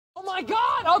my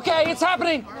God! Okay, it's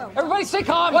happening. Everybody stay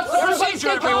calm. What's the Everybody procedure,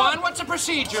 everyone? What's the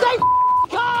procedure? Stay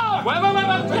calm! Wait.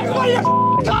 Everybody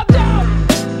calm down!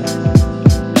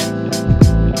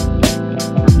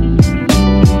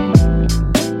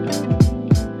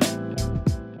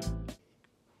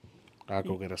 I'll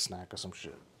go get a snack or some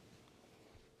shit.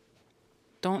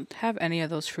 Don't have any of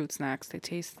those fruit snacks. They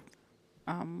taste,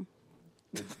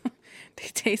 they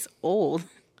taste old.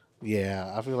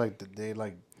 Yeah, I feel like they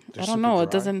I don't know. It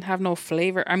doesn't have no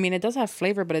flavor. I mean, it does have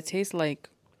flavor, but it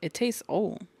tastes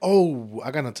old. Oh,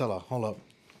 I got Nutella. Hold up.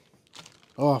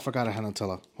 Oh, I forgot I had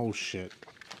Nutella. Oh, shit.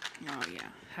 Oh, yeah.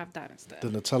 Have that instead. The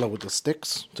Nutella with the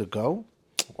sticks to go?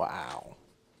 Wow.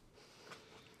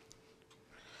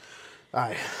 All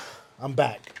right. I'm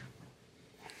back.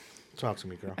 Talk to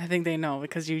me, girl. I think they know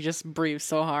because you just breathe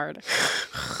so hard.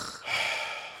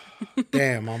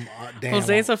 Damn,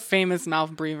 Jose's a famous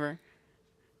mouth breather.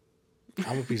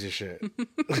 I'm a piece of shit.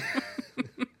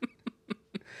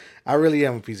 I really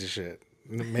am a piece of shit.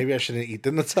 Maybe I shouldn't eat the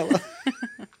Nutella.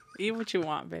 Eat what you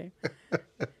want, babe.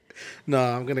 No,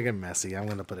 I'm gonna get messy. I'm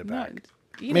gonna put it back.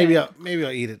 Maybe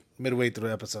I'll eat it midway through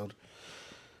the episode.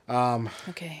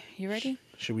 Okay, you ready?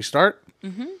 Should we start?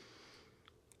 Mm-hmm.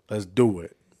 Let's do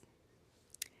it.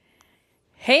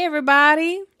 Hey,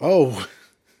 everybody. Oh.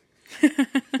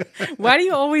 Why do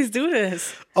you always do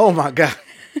this? Oh, my God.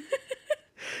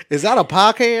 Is that a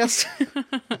podcast?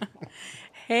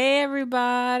 Hey,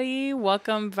 everybody.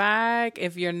 Welcome back.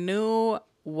 If you're new,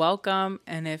 welcome.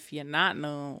 And if you're not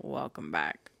new, welcome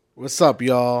back. What's up,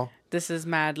 y'all? This is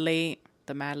Mad Late,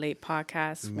 the Mad Late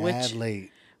podcast.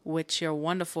 Late. With your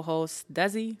wonderful host,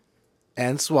 Desi.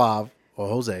 And Suave, or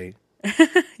Jose.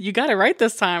 You got it right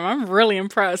this time. I'm really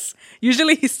impressed.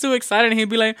 Usually he's too excited and he'd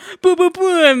be like, boo, boo,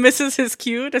 boo, and misses his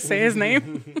cue to say his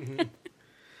name.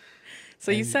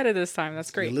 So you said it this time.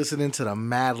 That's great. You're listening to the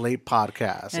Mad Late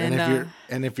podcast.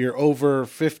 And if you're over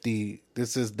 50,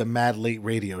 this is the Mad Late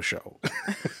radio show.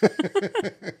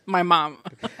 My mom.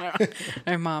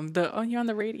 You're on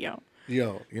the radio.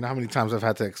 Yo, you know how many times I've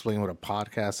had to explain what a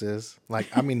podcast is?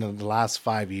 In the last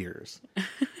 5 years.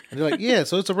 And they're like, yeah,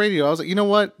 so it's a radio. I was like, you know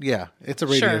what? Yeah, it's a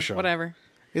radio show. Whatever.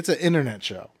 It's an internet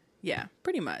show. Yeah,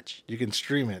 pretty much. You can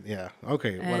stream it. Yeah.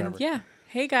 Okay, And whatever. yeah.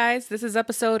 Hey, guys. This is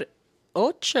episode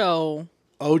Ocho.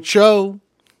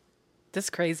 That's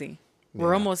crazy. Yeah.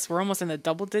 We're almost in the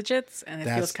double digits, and it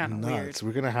feels kind of weird.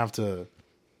 We're going to have to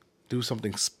do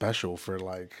something special for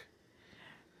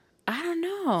I don't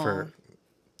know.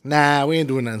 Nah, we ain't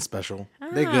doing nothing special.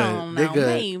 They're good. They're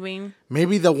good.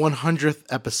 Maybe the 100th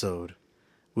episode,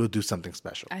 we'll do something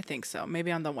special. I think so.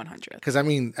 Maybe on the 100th. Because,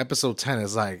 episode 10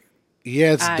 is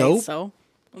it's dope. So.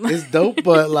 It's dope,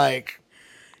 but,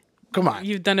 come on.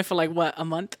 You've done it for, a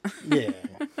month? Yeah.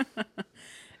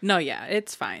 No, yeah,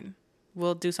 it's fine.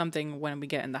 We'll do something when we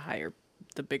get in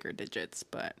the bigger digits.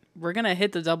 But we're going to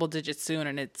hit the double digits soon,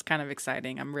 and it's kind of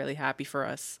exciting. I'm really happy for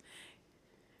us.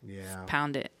 Yeah.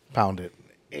 Pound it.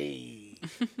 Hey.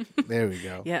 There we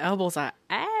go. Yeah, elbows are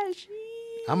ashy.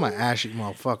 I'm an ashy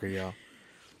motherfucker, y'all.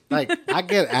 I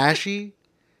get ashy,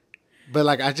 but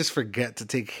I just forget to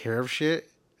take care of shit.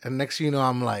 And next thing you know,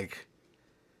 I'm like,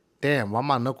 damn, why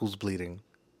my knuckles bleeding?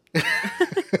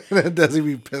 Desi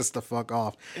be pissed the fuck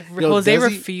off. Jose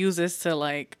refuses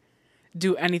to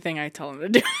do anything I tell him to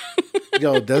do.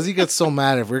 Yo, Desi gets so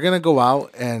mad if we're gonna go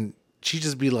out and she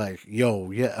just be like,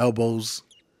 yo, your elbows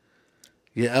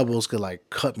could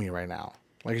cut me right now.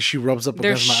 She rubs up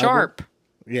against my elbow. They're sharp.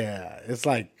 Yeah, it's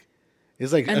like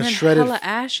and a then shredded. Hella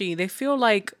ashy. They feel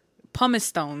like pumice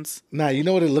stones. Nah, you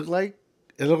know what it looked like?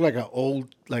 It looked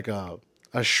like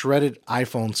a shredded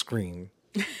iPhone screen.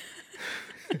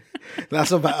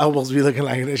 That's what my elbows be looking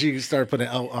like. And then she started putting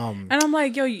And I'm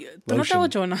like, yo,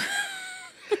 lotion.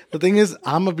 The thing is,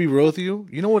 I'm gonna be real with you.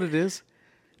 You know what it is?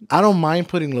 I don't mind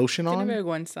putting lotion on.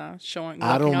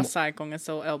 Walking outside con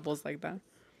esos elbows like that.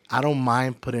 I don't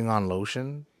mind putting on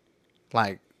lotion.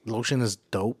 Lotion is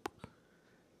dope.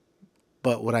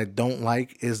 But what I don't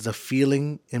like is the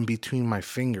feeling in between my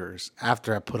fingers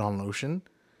after I put on lotion.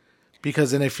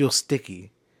 Because then it feels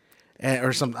sticky.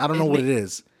 Or something. I don't know what it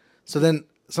is. So then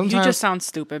sometimes... You just sound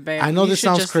stupid, babe. I know this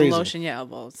sounds crazy. You should just lotion your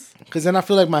elbows. Because then I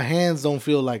feel like my hands don't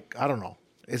feel I don't know.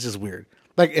 It's just weird.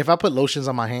 If I put lotions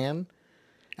on my hand...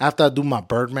 After I do my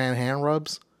Birdman hand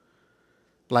rubs,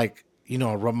 I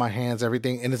rub my hands,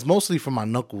 everything. And it's mostly for my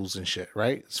knuckles and shit,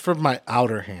 right? It's for my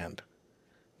outer hand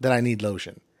that I need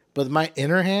lotion. But my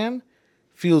inner hand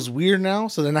feels weird now.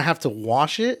 So then I have to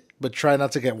wash it, but try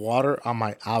not to get water on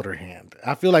my outer hand.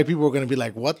 I feel like people are going to be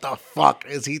like, what the fuck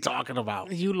is he talking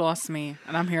about? You lost me.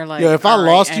 And I'm here yo, if I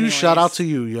lost you, shout out to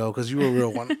you, yo, because you were a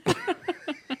real one.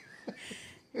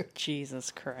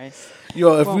 Jesus Christ.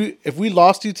 Yo, if we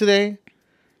lost you today,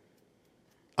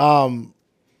 sound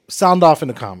off in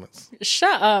the comments.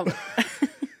 Shut up.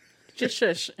 Just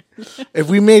shush. If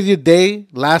we made your day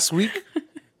last week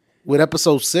with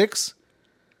episode 6,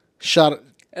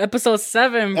 Episode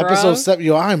 7, bro. episode 7.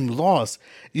 Yo, I'm lost.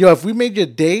 Yo, if we made your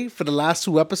day for the last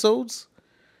 2 episodes,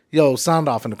 yo, sound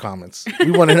off in the comments.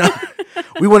 We want to know.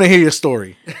 We want to hear your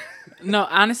story. No,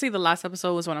 honestly, the last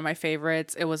episode was one of my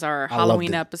favorites. It was our loved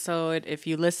Halloween it. episode. If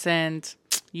you listened,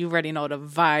 you already know the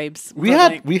vibes. We But,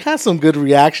 had like, we had some good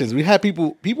reactions. We had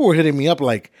people were hitting me up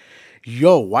like,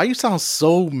 "Yo, why you sound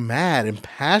so mad and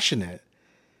passionate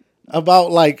about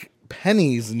like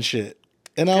pennies and shit?"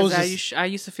 And I was 'cause just, I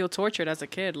used to feel tortured as a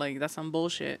kid. Like, that's some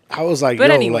bullshit. I was like, But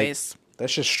 "Yo, anyways, like, that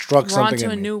shit struck we're on something to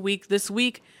a in me." new week. This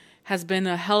week has been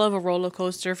a hell of a roller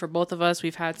coaster for both of us.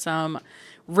 We've had some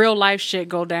real life shit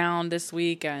go down this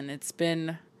week, and it's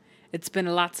been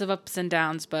lots of ups and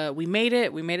downs, but we made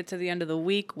it. We made it to the end of the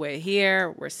week. We're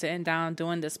here. We're sitting down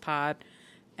doing this pod,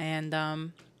 and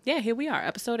yeah, here we are,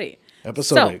 episode 8.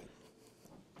 Episode 8.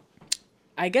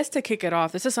 I guess to kick it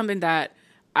off, this is something that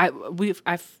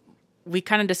we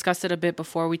kind of discussed it a bit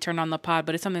before we turned on the pod,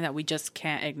 but it's something that we just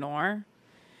can't ignore.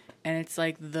 And it's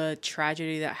like the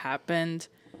tragedy that happened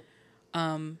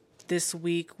this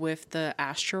week with the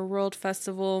Astro World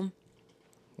Festival.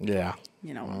 Yeah.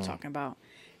 You know what I'm talking about.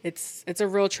 It's a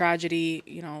real tragedy.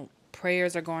 You know,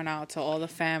 prayers are going out to all the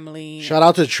family. Shout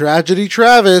out to Tragedy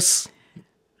Travis.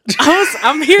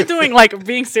 I'm here doing like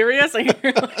being serious. And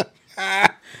you're like,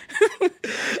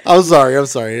 I'm sorry.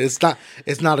 It's not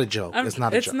a joke. It's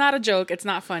not a it's joke. not a joke. It's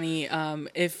not funny.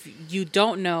 If you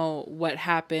don't know what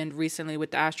happened recently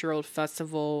with the Astroworld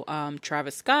Festival,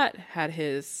 Travis Scott had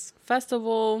his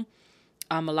festival.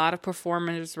 A lot of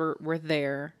performers were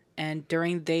there, and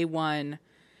during day one,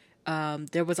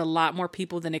 there was a lot more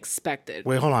people than expected.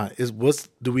 Wait, hold on.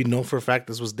 Do we know for a fact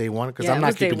this was day 1? Because Yeah, I'm it not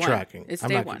was day keeping one. tracking. It's I'm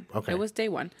day not one. Okay. It was day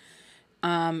one.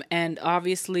 And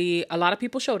obviously a lot of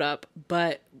people showed up,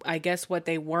 but I guess what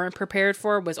they weren't prepared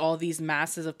for was all these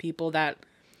masses of people that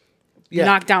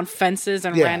knocked down fences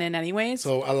and ran in anyways.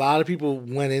 So a lot of people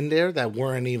went in there that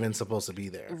weren't even supposed to be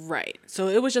there. Right. So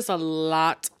it was just a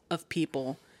lot of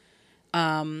people.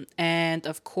 And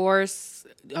of course,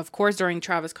 during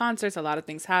Travis concerts, a lot of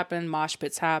things happen. Mosh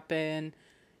pits happen.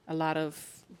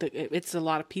 It's a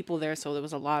lot of people there. So there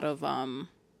was a lot of,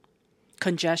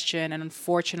 congestion. And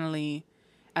unfortunately,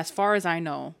 as far as I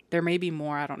know, there may be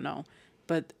more, I don't know,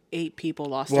 but 8 people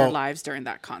lost their lives during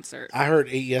that concert. I heard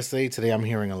 8 yesterday. Today I'm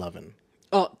hearing 11.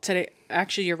 Oh, today,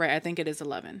 actually, you're right. I think it is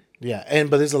 11. Yeah,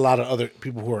 but there's a lot of other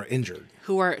people who are injured.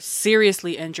 Who are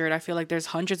seriously injured. I feel like there's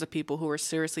hundreds of people who are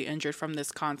seriously injured from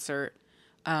this concert.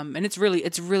 And it's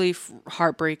really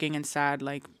heartbreaking and sad.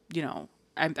 Like, you know,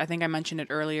 I think I mentioned it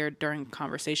earlier during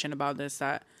conversation about this,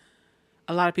 that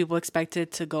a lot of people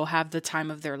expected to go have the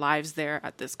time of their lives there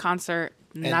at this concert,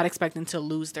 not expecting to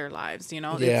lose their lives. You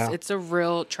know, it's a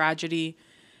real tragedy.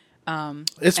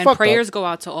 It's and fucked prayers up. go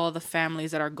out to all the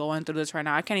families that are going through this right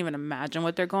now. I can't even imagine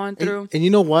what they're going through. And you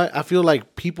know what? I feel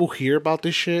like people hear about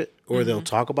this shit or they'll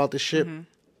talk about this shit.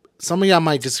 Some of y'all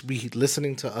might just be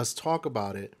listening to us talk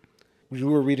about it. We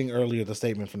were reading earlier the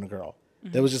statement from the girl.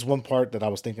 There was just one part that I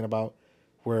was thinking about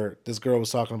where this girl was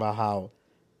talking about how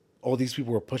all these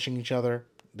people were pushing each other.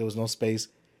 There was no space.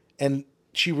 And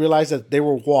she realized that they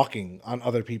were walking on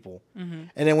other people. And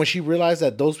then when she realized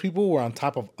that those people were on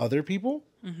top of other people,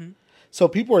 so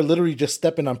people are literally just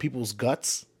stepping on people's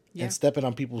guts and stepping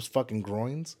on people's fucking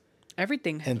groins.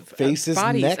 Everything. And faces,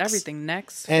 bodies, necks. everything.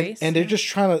 Necks, And face. they're just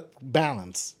trying to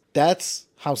balance. That's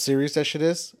how serious that shit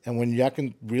is. And when y'all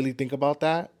can really think about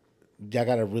that, y'all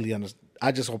gotta really understand.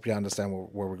 I just hope y'all understand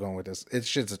where we're going with this. It's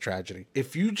shit's a tragedy.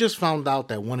 If you just found out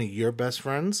that one of your best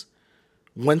friends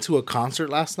went to a concert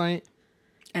last night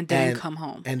and didn't come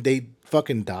home, and they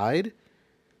fucking died,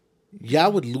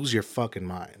 y'all would lose your fucking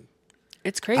mind.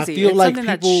 it's crazy. I feel it's like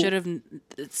something people- that should have.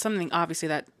 It's something obviously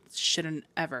that shouldn't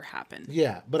ever happen.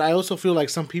 Yeah, but I also feel like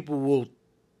some people will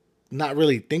not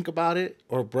really think about it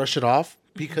or brush it off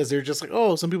because they're just like,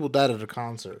 oh, some people died at a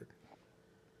concert.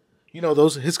 You know,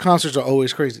 his concerts are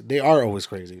always crazy. They are always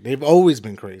crazy. They've always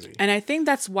been crazy. And I think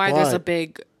that's why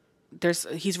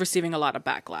he's receiving a lot of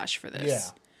backlash for this. Yeah.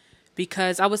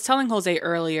 Because I was telling Jose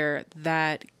earlier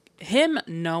that him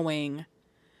knowing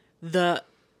the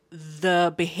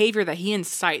behavior that he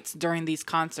incites during these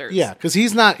concerts. Yeah, because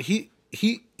he's not he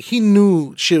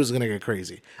knew shit was gonna get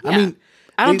crazy. Yeah. I mean,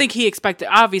 I don't think he expected.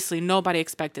 Obviously, nobody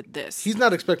expected this. he's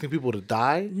not expecting people to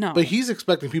die. No. But he's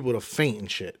expecting people to faint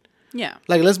and shit. Yeah.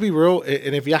 Like, let's be real.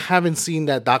 And if you haven't seen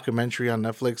that documentary on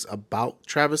Netflix about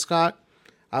Travis Scott,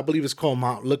 I believe it's called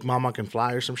Look Mama Can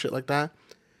Fly or some shit like that.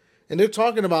 And they're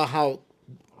talking about how,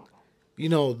 you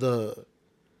know, the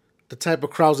type of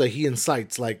crowds that he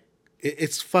incites, like,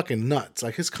 it's fucking nuts.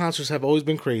 Like, his concerts have always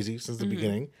been crazy since the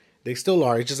beginning. They still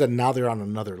are. It's just that now they're on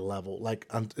another level. Like,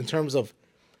 in terms of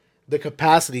the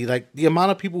capacity, like, the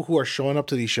amount of people who are showing up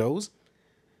to these shows,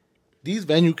 these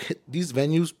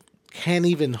venues can't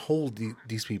even hold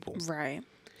these people. Right.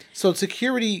 So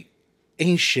security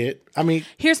ain't shit. I mean,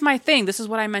 Here's my thing. This is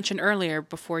what I mentioned earlier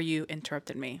before you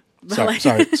interrupted me.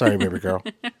 sorry, baby girl.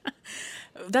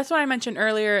 That's what I mentioned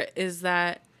earlier, is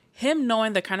that him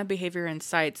knowing the kind of behavior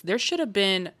incites, there should have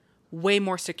been way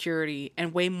more security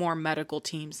and way more medical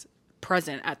teams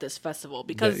present at this festival,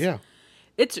 because Yeah.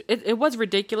 it was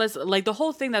ridiculous. Like, the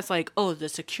whole thing that's like, oh, the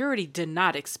security did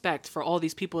not expect for all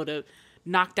these people to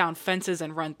knock down fences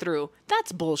and run through.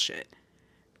 That's bullshit.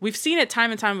 We've seen it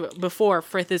time and time before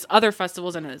for his other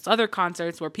festivals and his other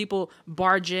concerts where people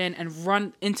barge in and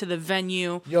run into the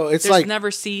venue. Yo, it's There's like never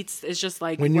seats. It's just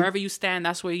like when wherever you stand,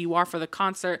 that's where you are for the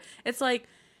concert. It's like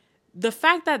the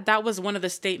fact that was one of the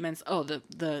statements. Oh,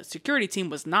 the security team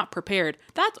was not prepared.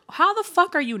 That's how the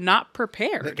fuck are you not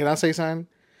prepared? Can I say something?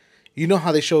 You know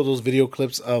how they show those video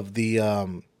clips of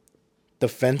the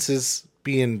fences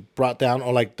being brought down,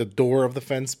 or like the door of the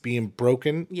fence being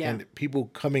broken, and people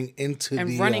coming into and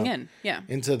the running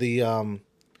into the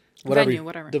whatever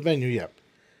the venue. Yep.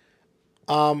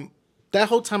 That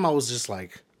whole time I was just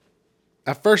like,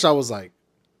 at first I was like,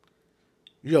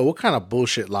 yo, what kind of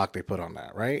bullshit lock they put on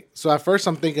that, right? So at first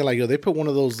I'm thinking like, yo, they put one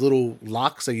of those little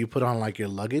locks that you put on like your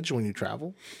luggage when you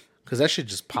travel, because that shit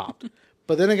just popped.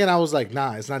 But then again, I was like,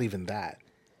 nah, it's not even that.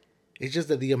 It's just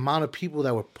that the amount of people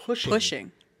that were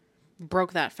pushing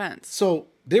broke that fence. So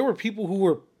there were people who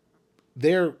were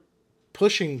there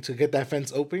pushing to get that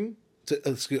fence open.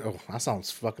 That sounds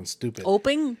fucking stupid.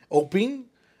 Open.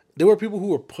 There were people who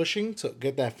were pushing to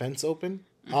get that fence open.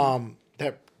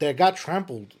 That got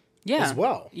trampled. As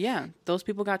well. Yeah, those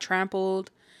people got trampled.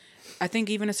 I think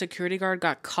even a security guard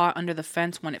got caught under the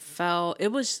fence when it fell.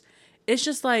 It's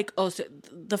just like, so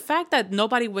the fact that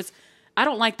nobody was. I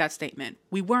don't like that statement.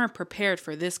 We weren't prepared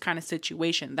for this kind of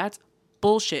situation. That's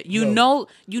bullshit. You know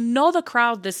the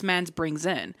crowd this man brings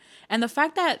in, and the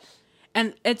fact that,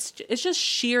 and it's just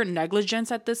sheer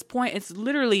negligence at this point. It's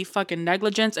literally fucking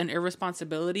negligence and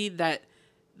irresponsibility that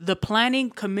the planning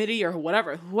committee or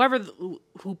whoever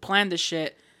who planned the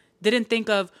shit didn't think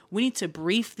of. We need to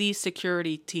brief these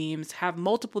security teams, have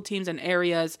multiple teams in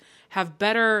areas, have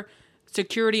better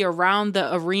security around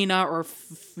the arena or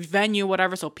venue,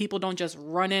 whatever, so people don't just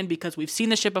run in, because we've seen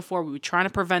this shit before. We were trying to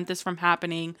prevent this from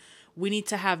happening. We need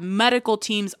to have medical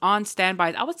teams on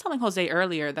standby. I was telling Jose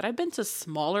earlier that I've been to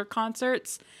smaller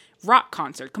concerts, rock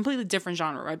concert, completely different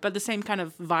genre, right? But the same kind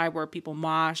of vibe where people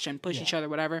mosh and push each other,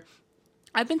 whatever.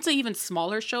 I've been to even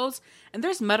smaller shows, and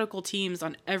there's medical teams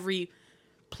on every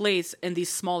place in these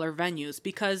smaller venues,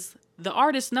 because the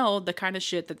artists know the kind of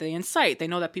shit that they incite. They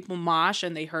know that people mosh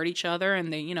and they hurt each other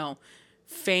and they,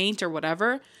 faint or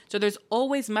whatever. So there's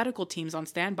always medical teams on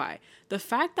standby. The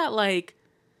fact that, like,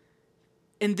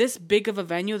 in this big of a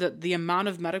venue, the amount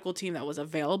of medical team that was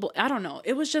available, I don't know.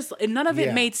 It was just, none of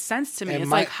it made sense to me. And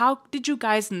it's like, how did you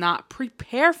guys not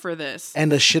prepare for this?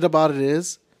 And the shit about it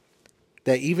is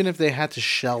that even if they had to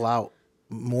shell out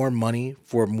more money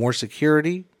for more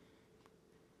security,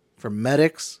 for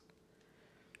medics,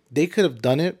 they could have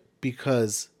done it,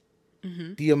 because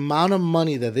the amount of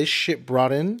money that this shit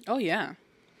brought in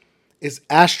is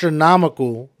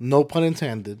astronomical. No pun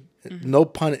intended. No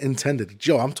pun intended.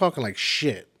 Joe, I'm talking like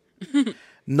shit.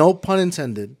 No pun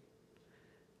intended.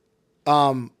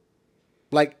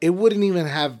 Like, it wouldn't even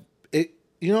have it.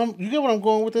 You get what I'm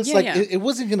going with this? It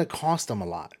wasn't going to cost them a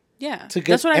lot. Yeah, to get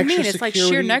that's what I mean. extra It's like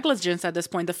security. sheer negligence at this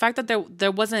point. The fact that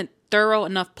there wasn't thorough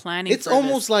enough planning. It's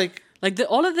almost like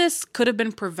all of this could have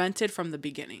been prevented from the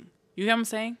beginning. You get what I'm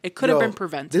saying? It could have been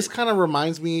prevented. This kind of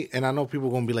reminds me, and I know people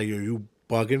are going to be like, yo, you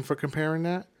bugging for comparing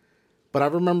that. But I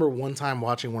remember one time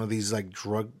watching one of these like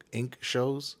Drug Inc.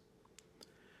 shows.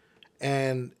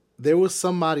 And there was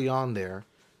somebody on there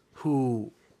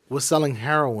who was selling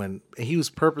heroin, and he was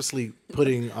purposely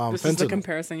putting this fentanyl. is the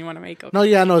comparison you want to make. Okay. No,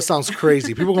 yeah, I know it sounds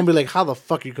crazy. People are going to be like, how the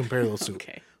fuck you compare those two?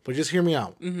 Okay. But just hear me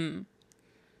out.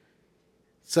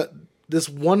 So this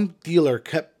one dealer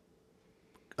kept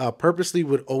purposely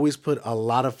would always put a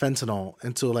lot of fentanyl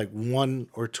into like one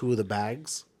or two of the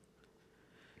bags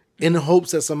in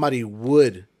hopes that somebody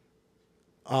would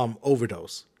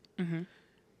overdose.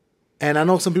 And I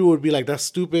know some people would be like, that's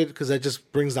stupid because that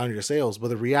just brings down your sales. But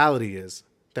the reality is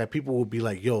that people will be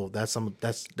like, yo, that shit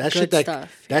that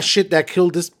stuff, that shit that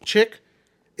killed this chick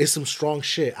is some strong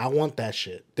shit. I want that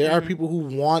shit. There are people who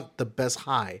want the best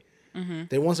high.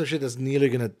 They want some shit that's nearly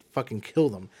gonna fucking kill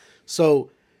them. So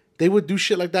they would do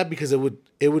shit like that because it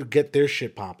would get their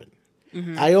shit popping.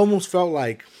 I almost felt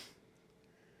like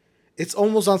it's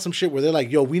almost on some shit where they're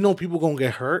like, yo, we know people gonna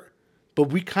get hurt, but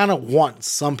we kind of want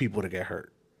some people to get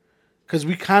hurt. Because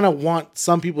we kind of want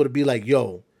some people to be like,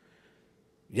 yo,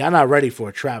 y'all not ready for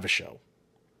a Travis show.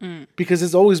 Because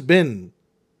it's always been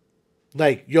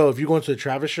like, yo, if you're going to a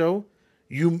Travis show,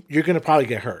 you're going to probably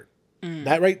get hurt.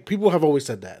 That, right? People have always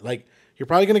said that. Like, you're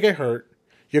probably going to get hurt.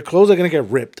 Your clothes are going to get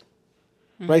ripped.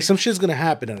 Right? Some shit's going to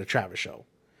happen at a Travis show.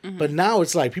 But now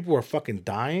it's like people are fucking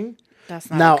dying. That's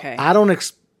not now, okay. I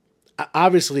don't...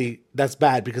 obviously, that's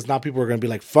bad because now people are going to be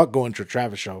like, fuck going to a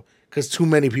Travis show because too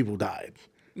many people died.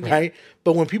 Right?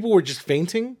 But when people were just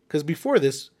fainting, because before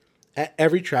this, at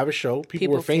every Travis show, people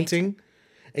were fainting.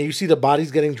 And you see the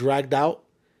bodies getting dragged out.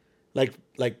 Like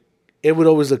it would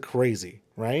always look crazy,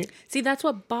 right? See, that's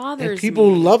what bothers me. And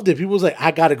people loved it. People was like,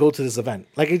 I got to go to this event.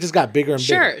 Like, it just got bigger and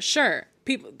bigger. Sure.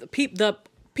 The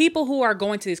people who are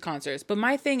going to these concerts. But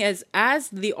my thing is, as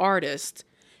the artist,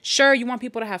 sure, you want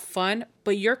people to have fun,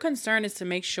 but your concern is to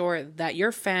make sure that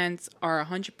your fans are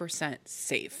 100%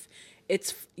 safe.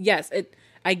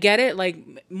 I get it.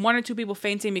 Like, one or two people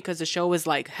fainting because the show is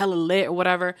like hella lit or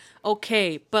whatever.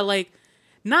 Okay. But like,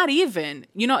 not even,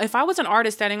 if I was an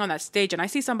artist standing on that stage and I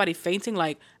see somebody fainting,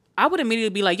 like, I would immediately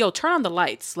be like, yo, turn on the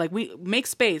lights. Like, we make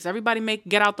space. Everybody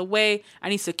get out the way. I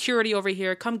need security over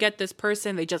here. Come get this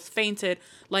person. They just fainted.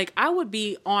 Like, I would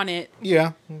be on it.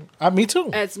 Yeah. Me too.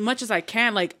 As much as I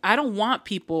can. Like, I don't want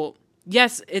people.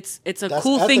 Yes, it's a That's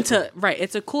cool thing ethical. right.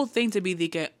 It's a cool thing to be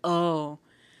thinking, oh,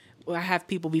 I have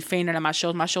people be fainting at my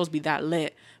shows. My shows be that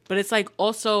lit. But it's like,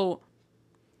 also,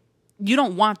 you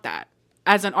don't want that.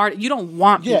 As an artist, you don't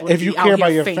want people to if be you out care about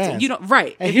here your fainting. fans. You don't,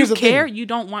 right. And if here's you the care, thing. you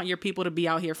don't want your people to be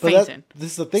out here But fainting. this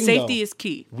is the thing, Safety though. is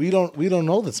key. We don't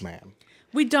know this man.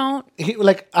 We don't.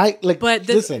 But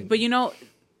listen. But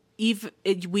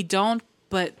we don't.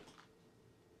 But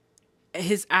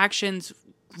his actions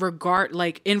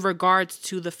in regards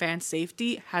to the fan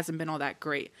safety hasn't been all that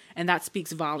great, and that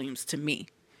speaks volumes to me.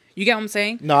 You get what I'm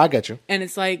saying? No, I get you. And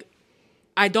it's like,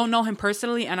 I don't know him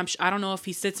personally, and I don't know if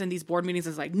he sits in these board meetings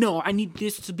and is like, no, I need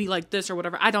this to be like this or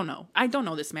whatever. I don't know. I don't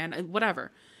know this man,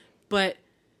 whatever. But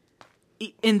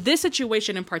in this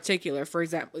situation in particular, for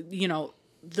example,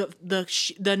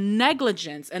 the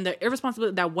negligence and the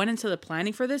irresponsibility that went into the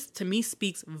planning for this, to me,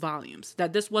 speaks volumes.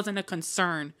 That this wasn't a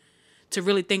concern to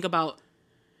really think about,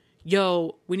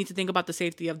 yo, we need to think about the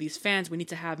safety of these fans. We need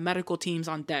to have medical teams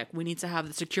on deck. We need to have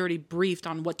the security briefed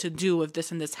on what to do if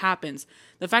this and this happens.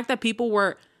 The fact that people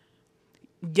were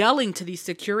yelling to these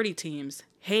security teams,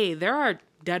 hey, there are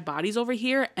dead bodies over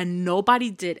here, and nobody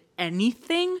did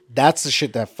anything. That's the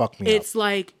shit that fucked me up. It's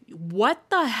like, what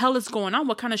the hell is going on?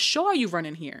 What kind of show are you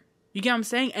running here? You get what I'm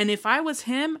saying? And if I was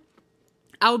him,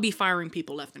 I would be firing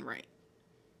people left and right.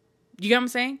 You get what I'm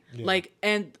saying? Yeah.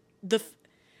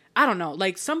 I don't know,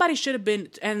 like, somebody should have been,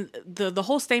 and the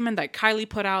whole statement that Kylie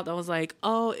put out that was like,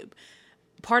 oh,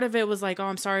 part of it was like, oh,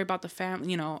 I'm sorry about the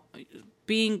family,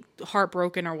 being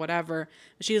heartbroken or whatever.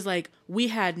 She was like, we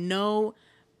had no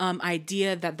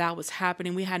idea that was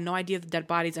happening. We had no idea of the dead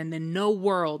bodies, and in no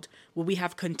world would we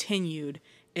have continued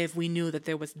if we knew that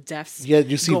there was deaths. Yeah,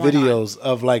 you see videos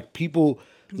of like people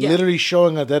literally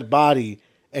showing a dead body,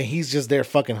 and he's just there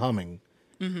fucking humming.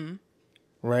 Mm-hmm.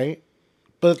 Right?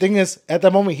 But the thing is, at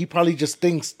that moment, he probably just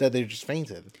thinks that they just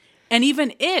fainted. And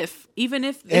even if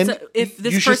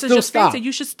this person just fainted,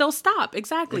 you should still stop.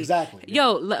 Exactly. Yeah.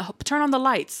 Yo, turn on the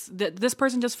lights. This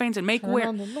person just fainted.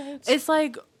 It's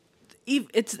like,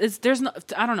 there's no,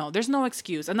 I don't know. There's no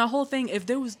excuse. And the whole thing, if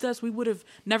there was this, we would have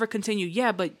never continued.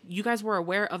 Yeah, but you guys were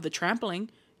aware of the trampling.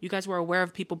 You guys were aware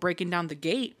of people breaking down the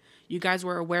gate. You guys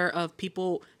were aware of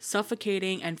people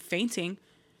suffocating and fainting.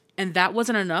 And that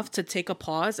wasn't enough to take a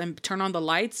pause and turn on the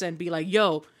lights and be like,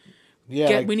 yo,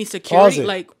 we need security.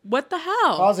 Like, what the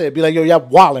hell? Pause it. Be like, yo, y'all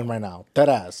wilding right now. Dead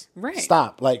ass. Right.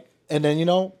 Stop. Like, and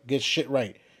then, get shit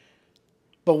right.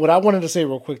 But what I wanted to say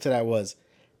real quick to that was,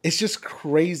 it's just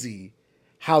crazy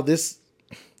how it's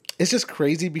just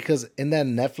crazy because in that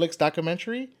Netflix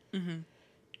documentary,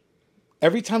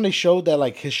 every time they showed that,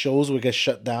 like, his shows would get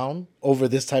shut down over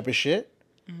this type of shit,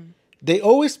 they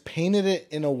always painted it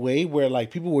in a way where,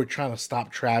 like, people were trying to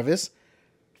stop Travis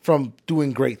from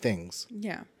doing great things.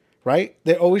 Yeah. Right?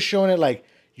 They're always showing it like,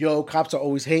 yo, cops are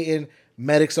always hating,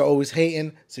 medics are always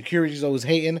hating, security's always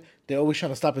hating. They're always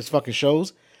trying to stop his fucking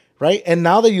shows. Right? And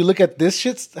now that you look at this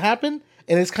shit's happen,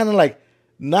 and it's kind of like,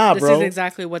 nah, bro. This is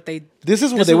exactly what they... This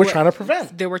is what they were trying to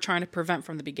prevent. They were trying to prevent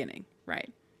from the beginning.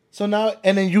 Right. So now,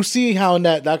 and then you see how in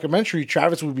that documentary,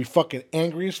 Travis would be fucking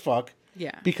angry as fuck.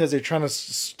 Yeah. Because they're trying to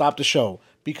stop the show.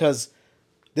 Because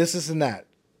this and that.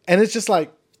 And it's just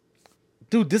like,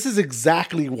 dude, this is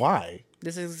exactly why.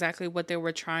 This is exactly what they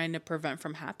were trying to prevent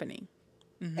from happening.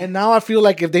 Mm-hmm. And now I feel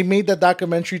like if they made that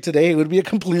documentary today, it would be a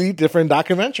completely different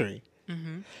documentary.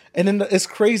 Mm-hmm. And then it's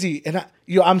crazy. And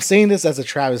I'm saying this as a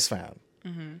Travis fan.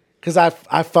 Because I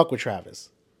fuck with Travis.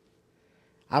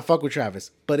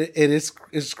 But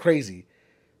it's crazy.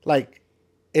 Like,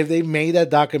 if they made that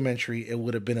documentary, it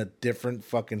would have been a different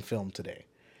fucking film today.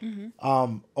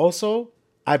 Mm-hmm. Also,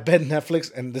 I bet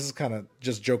Netflix, and this is kind of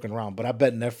just joking around, but I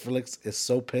bet Netflix is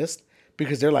so pissed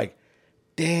because they're like,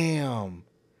 damn,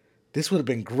 this would have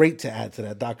been great to add to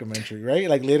that documentary, right?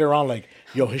 Like later on, like,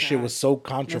 yo, his shit was so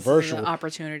controversial. This is an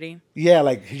opportunity. Yeah,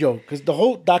 like, yo, because the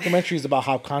whole documentary is about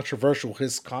how controversial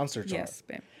his concerts are.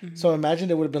 Babe. Mm-hmm. So imagine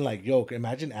it would have been like, yo,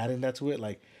 imagine adding that to it.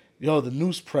 Like, yo, the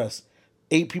news press,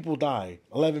 8 people die,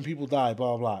 11 people die,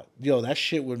 blah, blah, blah. Yo, that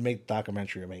shit would make the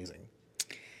documentary amazing.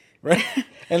 Right?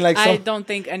 And like, I don't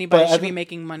think anybody should be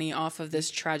making money off of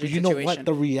this tragic situation. You know what?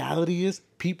 The reality is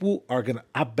people are going to,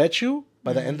 I bet you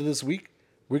by the end of this week,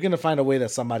 we're going to find a way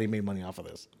that somebody made money off of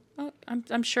this.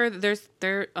 I'm sure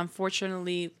that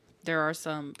unfortunately, there are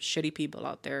some shitty people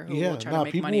out there who will try to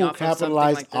make money off of something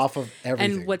like this. Off of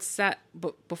everything. And what's sad,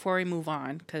 but before we move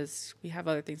on, because we have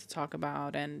other things to talk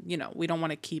about, and you know we don't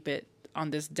want to keep it on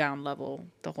this down level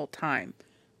the whole time.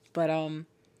 But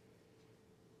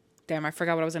damn, I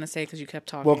forgot what I was gonna say because you kept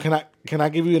talking. Well, can I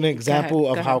give you an example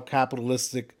of how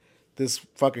capitalistic this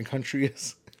fucking country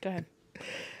is? Go ahead.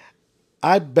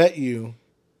 I bet you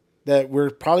that we're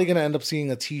probably gonna end up seeing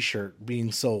a T-shirt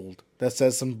being sold that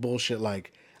says some bullshit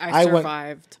like I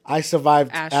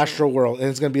survived Astral World, and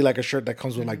it's gonna be like a shirt that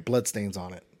comes with like bloodstains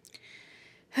on it.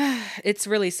 It's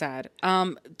really sad.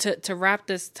 To wrap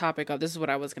this topic up, this is what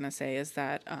I was gonna say is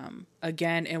that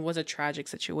again, it was a tragic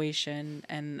situation,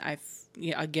 and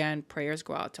again, prayers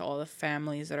go out to all the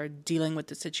families that are dealing with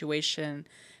the situation,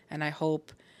 and I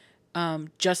hope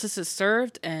justice is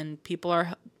served and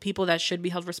people that should be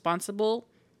held responsible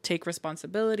take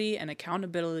responsibility and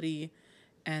accountability,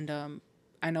 and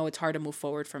I know it's hard to move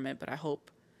forward from it, but I hope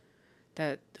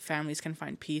that the families can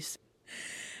find peace.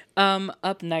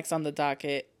 Up next on the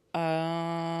docket,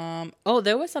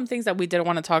 there was some things that we didn't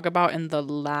want to talk about in the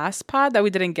last pod that we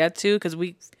didn't get to because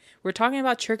we're talking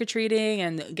about trick-or-treating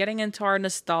and getting into our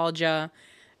nostalgia,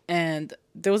 and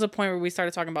there was a point where we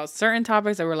started talking about certain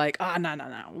topics that were like, no,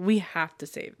 we have to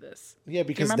save this. Yeah,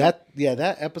 because that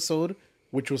episode,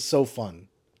 which was so fun,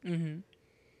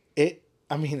 it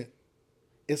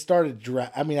started.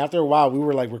 After a while, we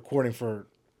were like recording for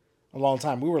a long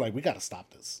time. We were like, we got to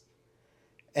stop this.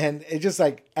 And it just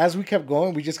like, as we kept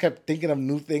going, we just kept thinking of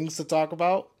new things to talk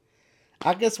about.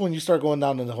 I guess when you start going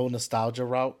down in the whole nostalgia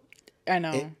route, I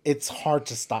know it's hard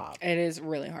to stop. It is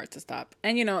really hard to stop.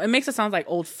 And, you know, it makes it sound like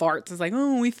old farts. It's like,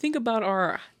 oh, we think about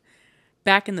our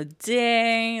back in the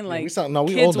day. Like,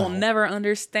 kids will never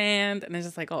understand. And it's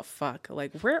just like, oh, fuck.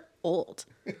 Like, we're old.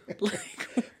 Like,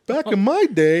 back in my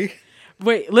day.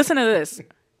 Wait, listen to this.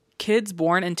 Kids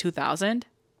born in 2000,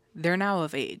 they're now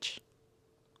of age.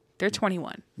 They're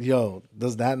 21. Yo,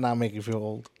 does that not make you feel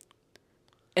old?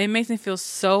 It makes me feel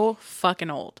so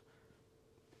fucking old.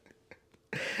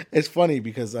 It's funny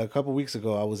because a couple weeks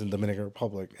ago I was in Dominican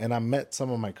Republic and I met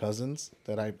some of my cousins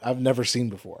that I've never seen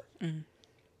before. Mm.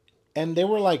 And they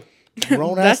were like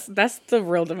grown ass. That's the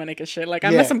real Dominican shit. Like I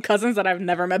met some cousins that I've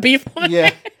never met before.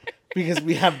 Yeah. Because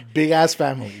we have big ass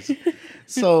families.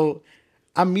 So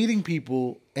I'm meeting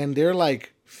people and they're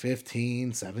like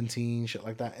 15, 17, shit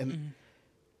like that.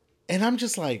 And I'm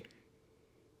just like,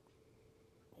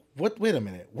 wait a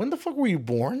minute. When the fuck were you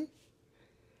born?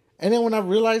 And then when I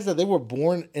realized that they were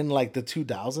born in like the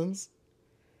 2000s,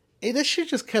 this shit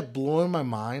just kept blowing my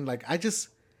mind. Like it's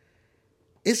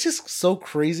just so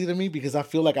crazy to me because I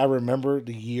feel like I remember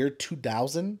the year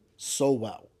 2000 so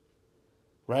well.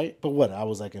 Right? But I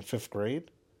was like in 5th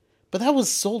grade? But that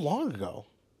was so long ago.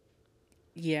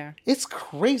 Yeah. It's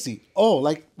crazy. Oh,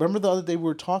 like remember the other day we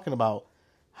were talking about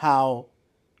how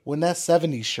when that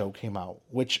 70s show came out,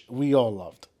 which we all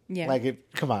loved. Yeah.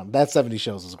 Like come on, that 70s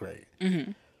shows was great.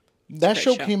 Mm-hmm. That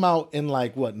show came out in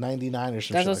like what 99 or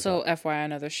something. That's also like that. FYI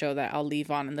another show that I'll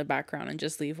leave on in the background and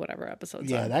just leave whatever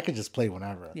episodes. Yeah, that could just play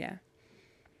whenever. Yeah.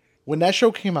 When that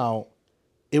show came out,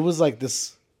 it was like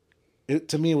this.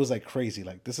 To me, it was like crazy.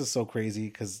 Like this is so crazy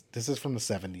because this is from the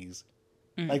 70s.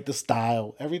 Mm. Like the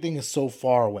style, everything is so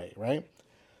far away, right?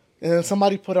 And then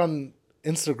somebody put on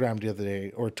Instagram the other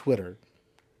day or Twitter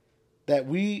that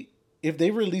if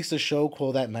they released a show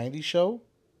called That 90s Show,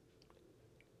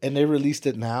 and they released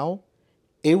it now,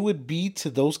 it would be to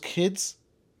those kids,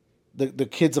 the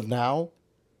kids of now,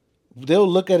 they'll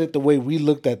look at it the way we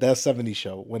looked at that 70s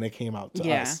show when it came out to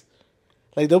us.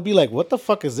 Like, they'll be like, what the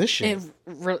fuck is this shit?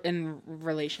 In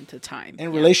relation to time.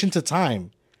 In relation to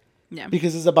time. Yeah.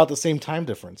 Because it's about the same time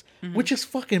difference. Which is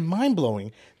fucking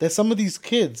mind-blowing that some of these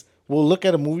kids will look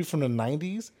at a movie from the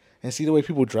 90s and see the way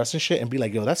people dress and shit and be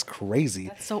like, yo, that's crazy.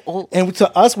 That's so old. And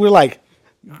to us, we're like,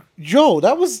 yo,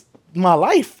 that was my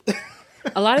life.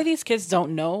 A lot of these kids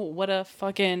don't know what a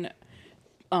fucking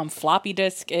floppy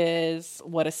disk is,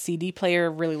 what a CD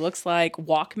player really looks like,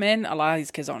 Walkman. A lot of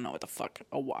these kids don't know what the fuck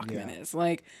a Walkman is.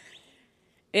 Like,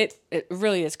 it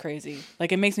really is crazy.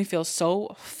 Like, it makes me feel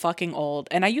so fucking old.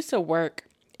 And I used to work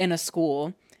in a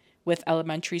school with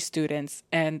elementary students,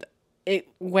 and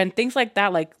when things like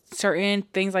that, like certain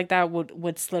things like that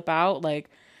would slip out, like,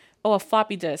 oh, a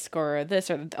floppy disk or this,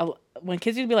 or when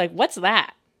kids would be like, what's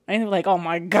that? And they're like, oh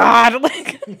my God,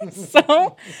 like,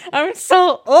 so I'm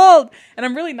so old, and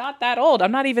I'm really not that old.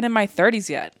 I'm not even in my 30s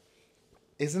yet.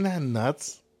 Isn't that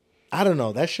nuts? I don't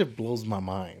know. That shit blows my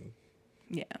mind.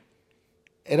 Yeah.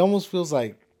 It almost feels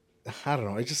like, I don't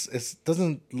know. It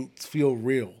doesn't feel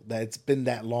real that it's been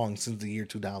that long since the year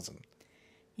 2000.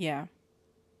 Yeah.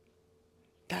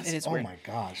 It is oh weird. my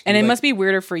gosh. Dude, And it like, must be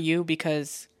weirder for you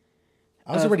because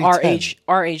I was of already our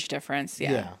 10. age difference.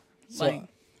 Yeah. Yeah. So, Like,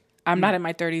 I'm not in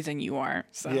my 30s and you are.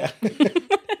 So yeah.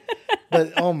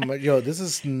 But this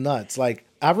is nuts. Like,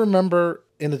 I remember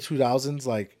in the 2000s,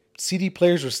 like, CD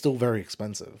players were still very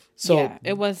expensive. So yeah,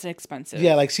 it was expensive.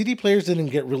 yeah, like CD players didn't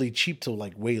get really cheap till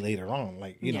like way later on,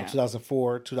 like you know, Yeah.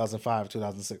 2004, 2005,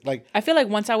 2006. Like, I feel like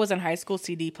once I was in high school,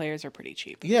 CD players are pretty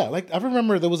cheap. yeah, like I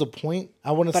remember there was a point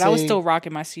I want to say, But I was still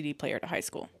rocking my CD player to high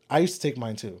school. I used to take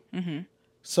mine too. Mm-hmm.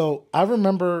 So I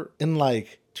remember in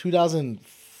like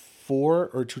 2004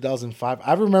 or 2005,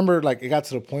 I remember like it got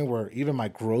to the point where even my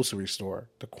grocery store,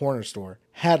 the corner store,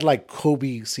 had like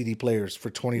Kobe CD players for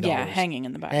 $20. Yeah, hanging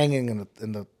in the back. hanging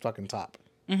in the fucking top.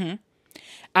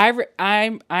 I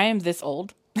am this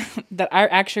old that I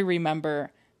actually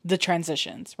remember the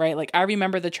transitions, right? Like, I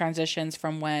remember the transitions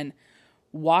from when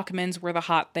Walkmans were the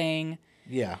hot thing,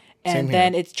 Yeah, and same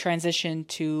then here. it's transitioned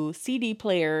to CD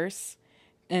players.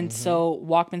 And so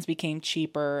Walkmans became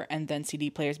cheaper, and then CD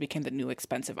players became the new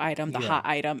expensive item, the Yeah. hot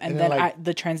item. And And then then, like-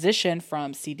 the transition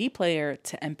from CD player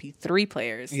to MP3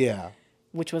 players, Yeah.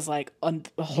 which was like a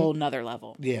whole nother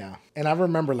level. Yeah, and I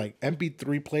remember like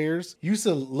MP3 players used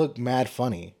to look mad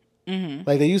funny. Mm-hmm.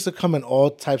 Like they used to come in all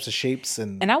types of shapes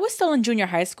and And I was still in junior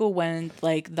high school when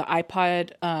like the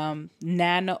iPod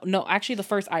Nano, no, actually the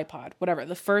first iPod, whatever,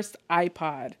 the first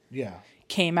iPod yeah,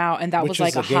 came out, and that was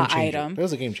like a game hot changer. item. It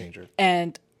was a game changer.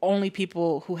 And only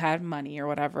people who had money or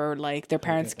whatever, like their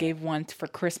parents gave one for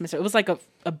Christmas. It was like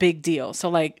a big deal. So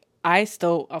like I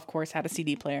still, of course, had a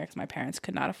CD player because my parents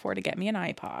could not afford to get me an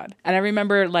iPod. And I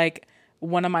remember like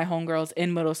one of my homegirls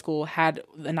in middle school had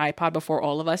an iPod before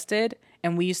all of us did.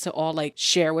 And we used to all like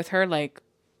share with her, like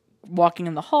walking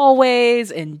in the hallways,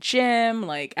 in gym,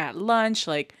 like at lunch,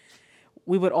 like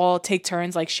we would all take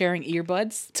turns like sharing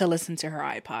earbuds to listen to her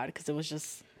iPod because it was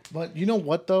just... But you know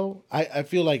what though? I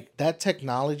feel like that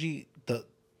technology,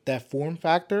 that form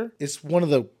factor, is one of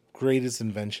the greatest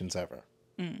inventions ever.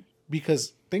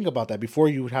 Because think about that. Before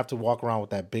you would have to walk around with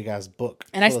that big ass book.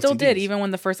 And I full of still did, CDs. even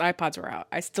when the first iPods were out.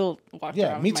 I still walked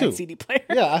Yeah, around me with my too. CD player.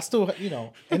 Yeah, I still,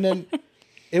 and then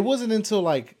it wasn't until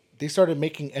like they started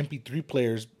making MP3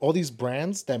 players, all these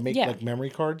brands that make Yeah. like memory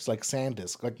cards, like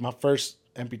SanDisk. Like my first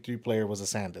MP3 player was a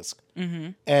SanDisk. Mm-hmm.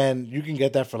 And you can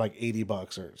get that for like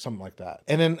 $80 or something like that.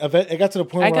 And then it got to the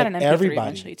point I where got like an MP3 everybody,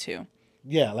 eventually too.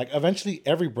 yeah, like eventually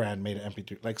every brand made an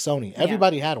MP3, like Sony.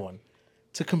 Everybody had one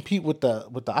to compete with the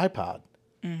iPod.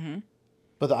 Mm-hmm.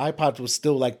 But the iPod was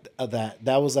still like that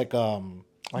was like They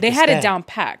a had it stand. down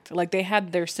packed. Like they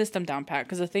had their system down packed.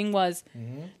 Because the thing was,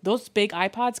 those big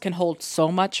iPods can hold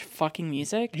so much fucking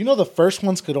music. You know, the first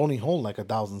ones could only hold like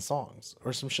 1,000 songs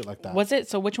or some shit like that. Was it?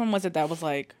 So which one was it that was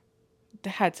like,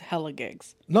 that had hella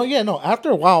gigs? No, yeah, no. After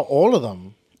a while, all of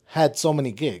them had so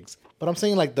many gigs. But I'm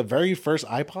saying like the very first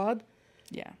iPod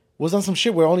Yeah. was on some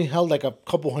shit where it only held like a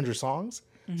couple hundred songs.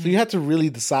 So you had to really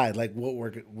decide like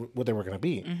what they were gonna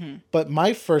be. But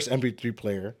my first MP3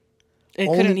 player, It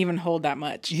Only- couldn't even hold that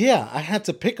much. yeah, I had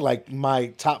to pick like my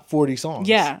top 40 songs.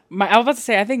 Yeah. I was about to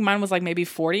say, I think mine was like maybe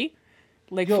 40.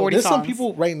 Like Yo, 40 there's songs. some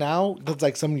people right now, there's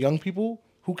like some young people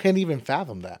who can't even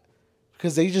fathom that.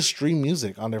 Because they just stream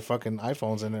music on their fucking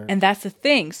iPhones and their... And that's the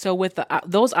thing. So with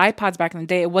those iPods back in the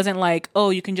day, it wasn't like,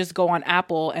 oh, you can just go on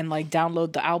Apple and like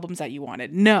download the albums that you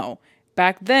wanted. No.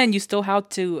 Back then, you still had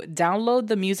to download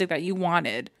the music that you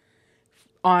wanted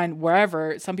on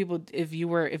wherever. Some people, if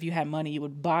you had money, you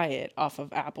would buy it off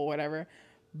of Apple, whatever.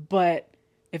 But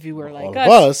if you were like All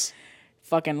of us,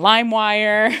 fucking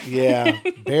LimeWire, yeah,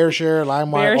 BearShare,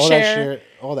 LimeWire, BearShare.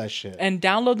 all that shit. and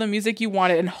download the music you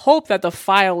wanted and hope that the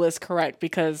file is correct,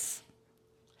 because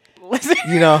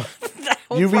You know, that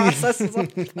whole you read- process is a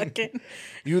fucking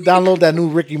you download that new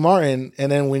Ricky Martin,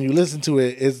 and then when you listen to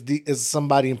it, is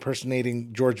somebody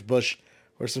impersonating George Bush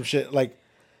or some shit like.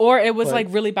 or it was But- like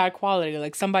really bad quality,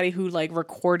 like somebody who like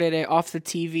recorded it off the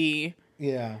TV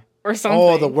Yeah. or something.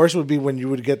 Oh, the worst would be when you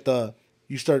would get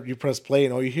you press play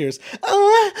and all you hear is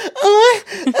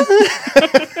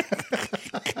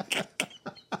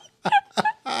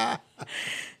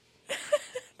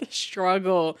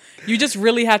struggle. You just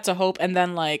really had to hope, and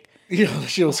then like you know, that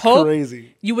shit was Hope-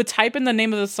 crazy. you would type in the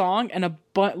name of the song, and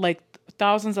like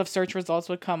thousands of search results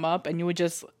would come up, and you would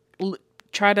just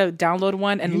try to download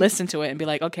one and listen to it and be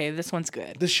like, okay, this one's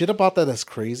good. The shit about that that's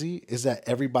crazy is that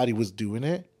everybody was doing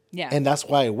it. Yeah. And that's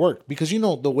why it worked. Because you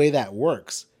know the way that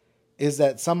works is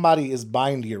that somebody is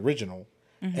buying the original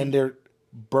and they're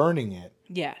burning it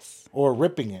Yes. or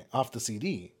ripping it off the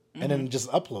CD and then just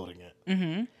uploading it.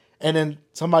 Mm-hmm. And then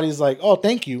somebody's like, oh,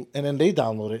 thank you. And then they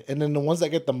download it. And then the ones that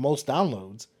get the most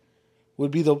downloads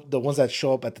would be the ones that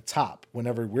show up at the top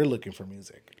whenever we're looking for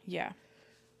music. Yeah.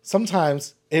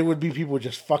 Sometimes it would be people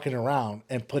just fucking around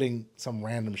and putting some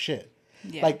random shit.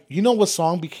 Yeah. Like, you know what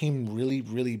song became really,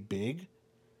 really big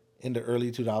in the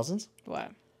early 2000s?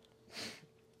 What?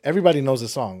 Everybody knows the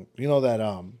song. You know that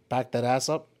Back That Ass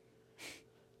Up?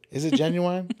 Is it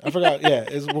Genuine? I forgot. Yeah,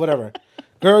 it's whatever.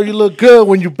 Girl, you look good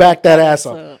when you back that ass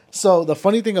up. So the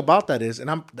funny thing about that is, and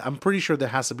I'm pretty sure there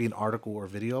has to be an article or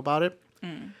video about it.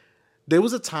 There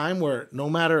was a time where no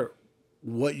matter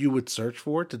what you would search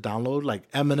for to download, like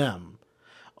Eminem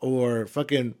or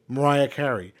fucking Mariah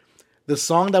Carey, the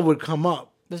song that would come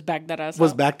up Just back that ass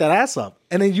was up. Back That Ass Up.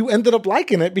 And then you ended up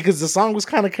liking it because the song was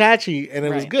kind of catchy and it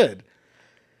was Right. good.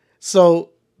 So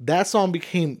that song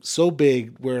became so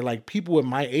big where like people in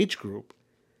my age group,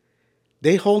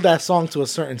 they hold that song to a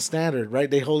certain standard, right?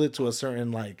 They hold it to a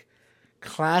certain like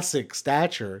classic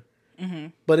stature.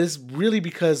 But it's really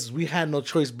because we had no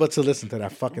choice but to listen to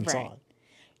that fucking Right. song.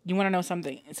 You want to know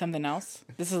something else?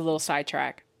 This is a little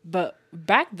sidetrack. But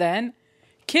back then,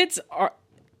 kids are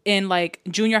in like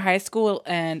junior high school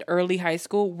and early high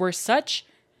school were such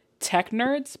tech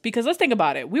nerds, because let's think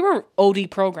about it. We were OD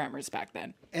programmers back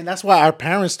then. And that's why our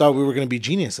parents thought we were going to be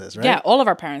geniuses, right? Yeah, all of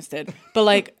our parents did. But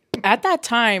like at that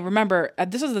time, remember,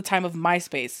 this was the time of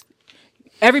MySpace.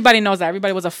 Everybody knows that.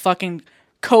 Everybody was a fucking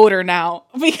coder now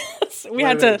because we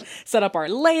had to set up our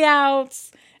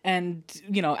layouts and,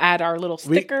 you know, add our little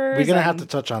stickers. We're going to have and- to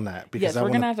touch on that. Because Yes, we're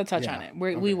wanna- gonna have to touch yeah. on it.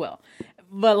 We will.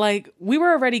 But like, we were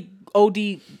already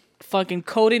OD fucking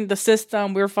coding the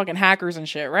system. We were fucking hackers and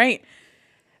shit, right?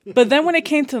 But then when it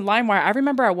came to LimeWire, I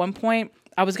remember at one point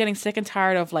I was getting sick and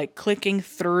tired of like clicking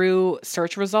through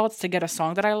search results to get a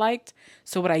song that I liked.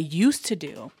 So what I used to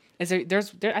do is I think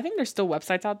there's still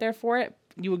websites out there for it.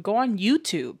 You would go on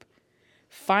YouTube,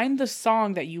 find the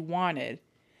song that you wanted,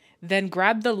 then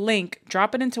grab the link,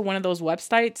 drop it into one of those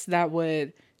websites that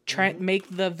would make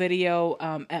the video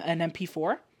an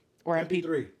MP4 or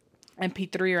MP3 or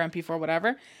MP4,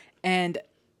 whatever. And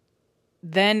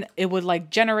then it would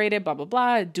like generate it, blah, blah,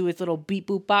 blah, do its little beep,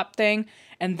 boop, bop thing.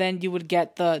 And then you would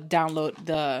get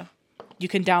you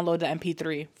can download the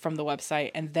MP3 from the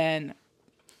website and then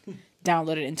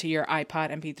download it into your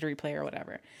iPod MP3 player or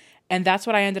whatever. And that's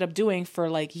what I ended up doing for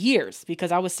like years,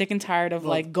 because I was sick and tired of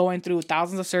like going through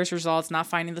thousands of search results, not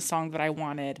finding the song that I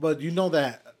wanted. But you know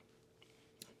that.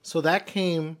 So that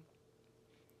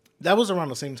was around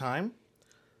the same time.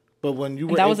 But when you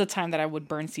were. And that was the time that I would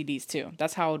burn CDs too.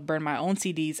 That's how I would burn my own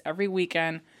CDs every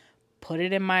weekend, put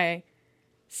it in my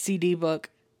CD book.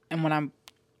 And when I'm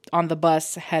on the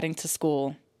bus heading to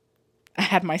school, I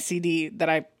had my CD that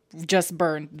I just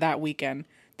burned that weekend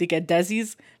to get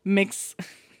Desi's mix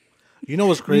You know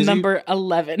what's crazy? number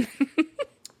 11.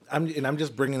 I'm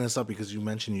just bringing this up because you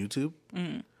mentioned YouTube.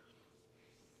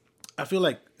 I feel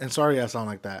like, and sorry I sound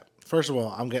like that. First of all,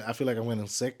 I feel like I'm getting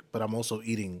sick, but I'm also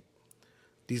eating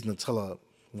these Nutella,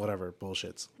 whatever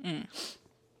bullshits.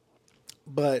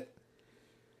 But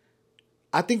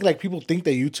I think like people think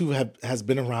that YouTube has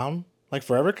been around like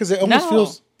forever, because it almost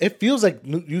feels like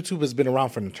YouTube has been around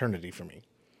for an eternity for me.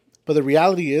 But the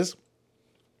reality is,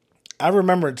 I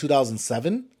remember in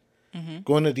 2007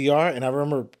 going to DR, and I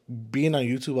remember being on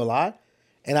YouTube a lot,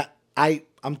 and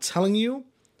I'm telling you,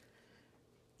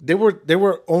 there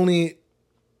were only,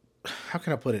 how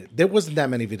can I put it? There wasn't that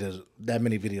many videos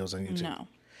on YouTube. No.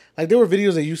 Like there were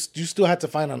videos that you still had to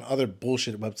find on other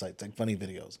bullshit websites, like funny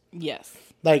videos. Yes.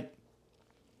 Like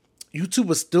YouTube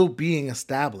was still being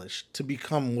established to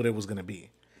become what it was going to be.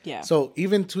 Yeah. So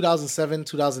even 2007,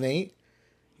 2008,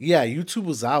 yeah, YouTube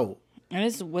was out. And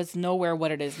this was nowhere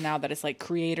what it is now, that it's like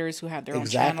creators who have their own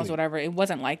Exactly. channels, whatever. It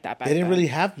wasn't like that back They didn't then. really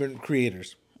have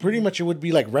creators. Pretty much it would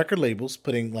be like record labels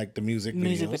putting like the music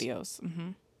videos. Mm-hmm.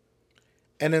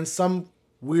 And then some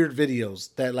weird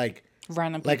videos that like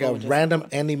Random like a people would just random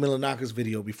upload. Andy Milonakis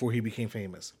video before he became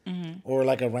famous. Mm-hmm. Or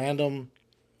like a random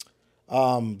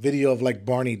video of like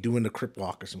Barney doing the Crip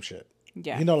Walk or some shit.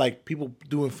 Yeah. You know, like people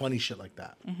doing funny shit like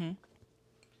that. Mm-hmm.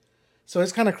 So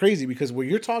it's kind of crazy because what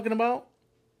you're talking about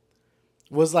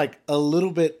was like a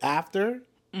little bit after.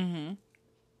 Mm-hmm.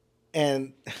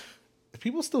 And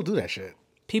people still do that shit.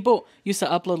 People used to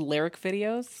upload lyric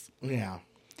videos. Yeah.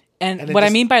 And what I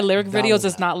mean by lyric videos download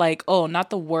is that. not like, oh, not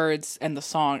the words and the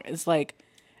song. It's like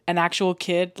an actual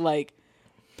kid, like,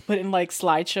 putting like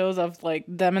slideshows of like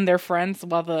them and their friends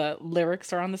while the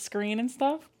lyrics are on the screen and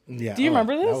stuff. Yeah. Do you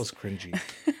remember this? That was cringy.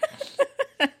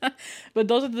 But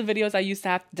those are the videos I used to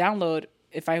have to download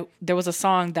if there was a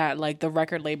song that like the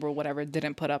record label or whatever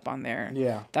didn't put up on there.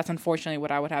 Yeah. That's unfortunately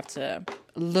what I would have to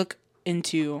look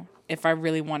into if I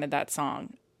really wanted that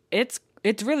song. It's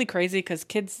really crazy because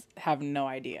kids have no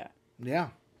idea. Yeah.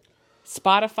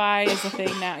 Spotify is a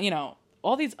thing now. You know,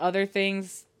 all these other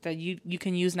things that you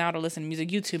can use now to listen to music.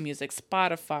 YouTube Music,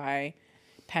 Spotify,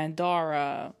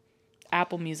 Pandora,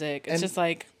 Apple Music. It's just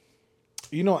like...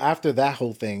 You know, after that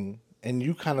whole thing, and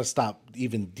you kind of stopped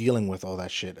even dealing with all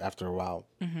that shit after a while.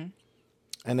 Mm-hmm.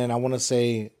 And then I want to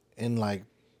say in like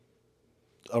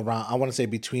around, I want to say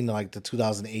between like the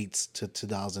 2008s to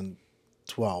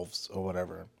 2012s or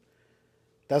whatever.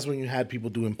 That's when you had people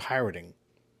doing pirating,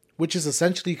 which is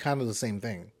essentially kind of the same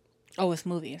thing. Oh, with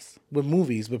movies. With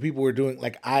movies, but people were doing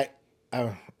like I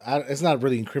it's not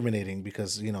really incriminating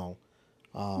because you know,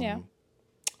 Yeah.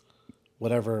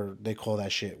 whatever they call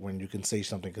that shit when you can say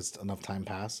something because enough time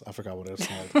passed. I forgot what it was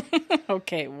called.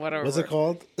 Okay, whatever. What's it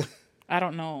called? I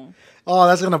don't know. Oh,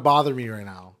 that's gonna bother me right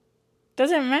now.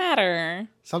 Doesn't matter.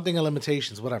 Something in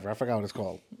limitations, whatever. I forgot what it's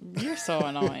called. You're so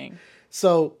annoying.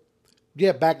 So,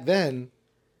 yeah, back then,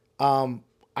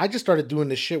 I just started doing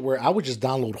this shit where I would just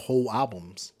download whole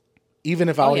albums, even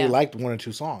if I only yeah. liked one or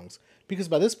two songs. Because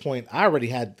by this point, I already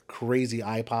had crazy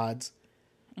iPods.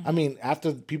 Mm-hmm. I mean,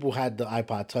 after people had the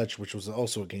iPod Touch, which was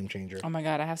also a game changer. Oh my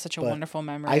God, I have such a wonderful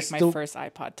memory I of my still- first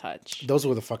iPod Touch. Those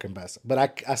were the fucking best.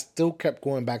 But I still kept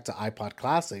going back to iPod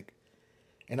Classic.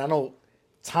 And I know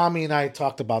Tommy and I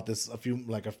talked about this a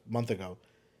month ago.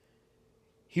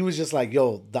 He was just like,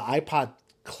 yo, the iPod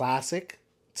Classic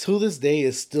to this day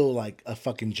is still like a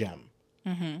fucking gem.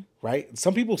 Mm-hmm. Right?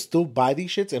 Some people still buy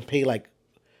these shits and pay like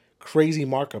crazy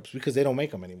markups because they don't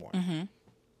make them anymore. Mm-hmm.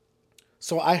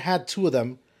 So I had two of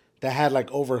them that had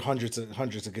like over hundreds of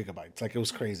gigabytes. Like it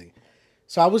was crazy.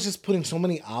 So I was just putting so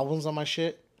many albums on my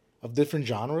shit of different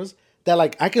genres that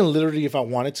like I can literally, if I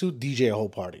wanted to, DJ a whole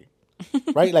party.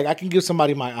 Right? Like I can give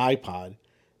somebody my iPod.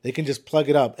 They can just plug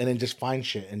it up and then just find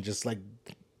shit and just like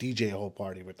DJ a whole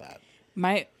party with that.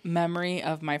 My memory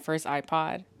of my first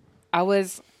iPod,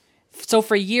 so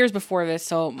for years before this,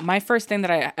 so my first thing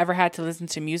that I ever had to listen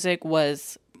to music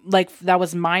was, like, that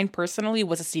was mine personally,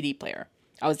 was a CD player.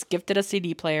 I was gifted a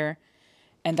CD player,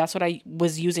 and that's what I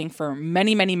was using for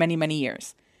many, many, many, many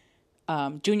years.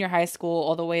 Junior high school,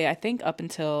 all the way, I think, up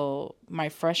until my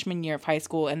freshman year of high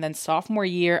school. And then sophomore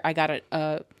year, I got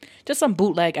just some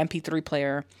bootleg MP3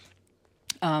 player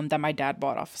that my dad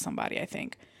bought off of somebody, I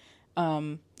think.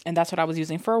 And that's what I was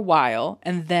using for a while.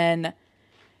 And then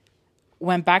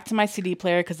went back to my CD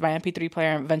player because my MP3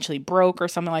 player eventually broke or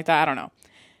something like that. I don't know.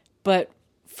 But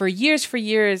for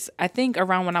years, I think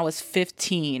around when I was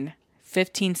 15,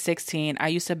 16, I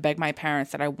used to beg my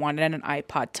parents that I wanted an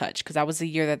iPod Touch because that was the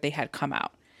year that they had come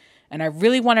out. And I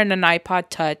really wanted an iPod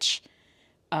Touch.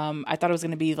 I thought it was going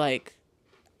to be like,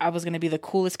 I was going to be the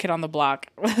coolest kid on the block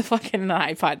with fucking an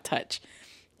iPod Touch.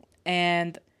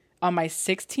 And on my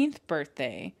 16th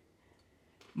birthday,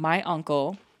 my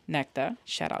uncle, Necta,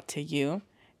 shout out to you,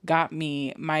 got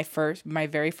me my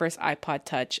very first iPod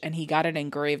Touch, and he got it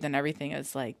engraved and everything.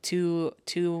 It's like,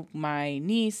 to my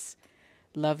niece,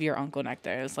 love your Uncle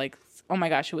Nectar. It was like, oh my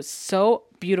gosh, it was so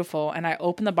beautiful. And I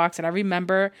opened the box, and I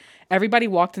remember everybody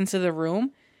walked into the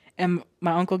room, and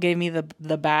my uncle gave me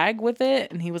the bag with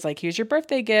it, and he was like, here's your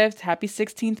birthday gift. Happy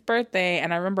 16th birthday.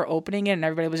 And I remember opening it, and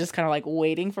everybody was just kind of like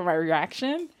waiting for my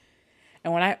reaction.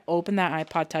 And when I opened that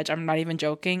iPod Touch, I'm not even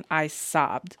joking, I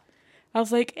sobbed. I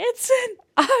was like, it's an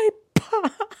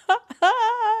iPod.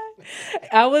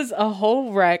 I was a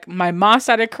whole wreck. My mom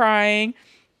started crying.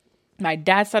 My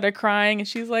dad started crying, and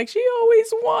she's like, she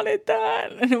always wanted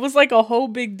that. And it was like a whole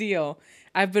big deal.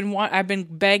 I've been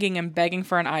begging and begging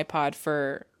for an iPod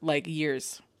for like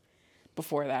years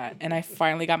before that. And I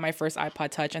finally got my first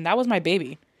iPod Touch, and that was my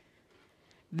baby.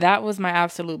 That was my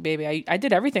absolute baby. I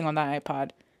did everything on that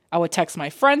iPod. I would text my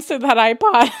friends to that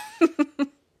iPod.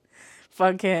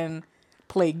 Fucking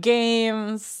play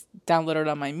games, downloaded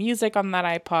all my music on that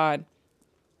iPod.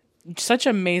 Such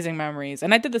amazing memories.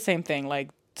 And I did the same thing, like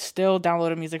still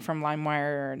downloaded music from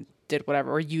LimeWire and did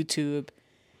whatever, or YouTube,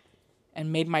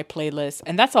 and made my playlist.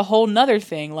 And that's a whole nother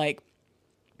thing. Like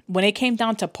when it came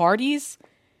down to parties,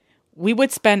 we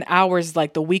would spend hours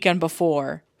like the weekend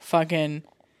before fucking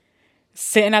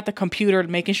sitting at the computer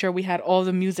making sure we had all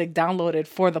the music downloaded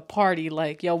for the party.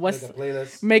 Like, yo,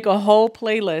 make a whole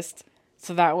playlist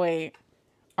so that way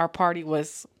our party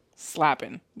was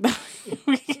slapping.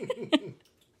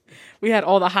 We had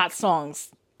all the hot songs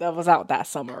that was out that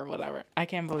summer or whatever. I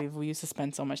can't believe we used to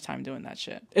spend so much time doing that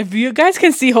shit. If you guys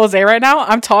can see Jose right now,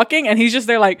 I'm talking and he's just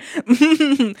there like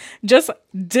just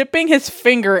dipping his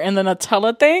finger in the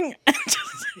Nutella thing.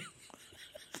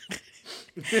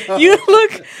 You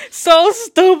look so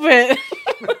stupid.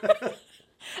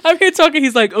 I'm here talking,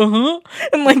 he's like,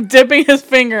 and like dipping his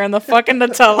finger in the fucking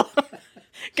Nutella.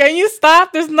 Can you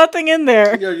stop? There's nothing in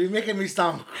there. Yo, you're making me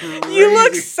sound crazy. You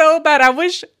look so bad. I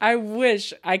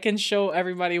wish I can show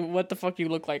everybody what the fuck you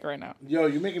look like right now. Yo,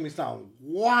 you're making me sound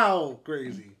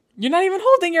crazy. You're not even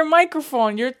holding your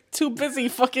microphone. You're too busy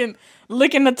fucking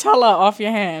licking Nutella off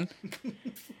your hand.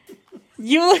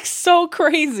 You look so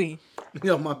crazy.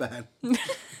 Yo, my bad.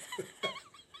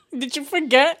 Did you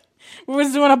forget we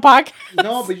was doing a podcast?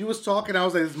 No, but you was talking. I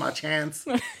was like, this is my chance.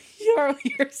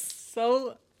 You're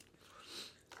so...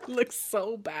 Looks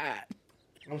so bad.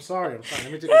 I'm sorry.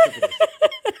 Let me take a sip of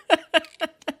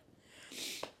this.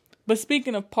 But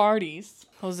speaking of parties,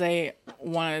 Jose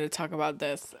wanted to talk about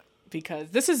this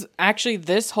because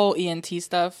this whole ENT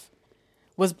stuff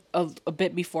was a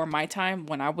bit before my time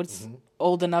when I was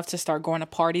old enough to start going to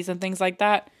parties and things like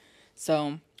that.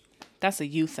 So that's a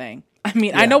you thing. I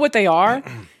mean, yeah. I know what they are.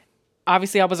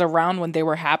 Obviously, I was around when they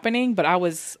were happening, but it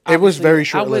was very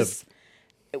short-lived.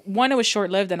 One, it was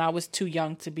short-lived, and I was too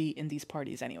young to be in these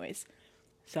parties anyways.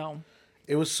 So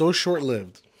it was so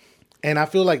short-lived. And I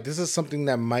feel like this is something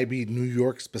that might be New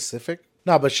York specific.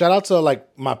 No, but shout out to like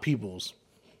my peoples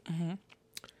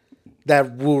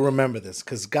that will remember this.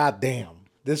 Because goddamn,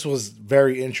 this was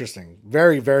very interesting.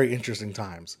 Very, very interesting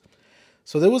times.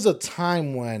 So there was a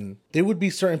time when there would be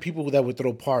certain people that would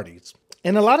throw parties.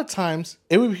 And a lot of times,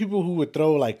 it would be people who would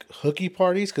throw like hooky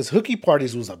parties. Because hooky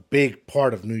parties was a big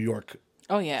part of New York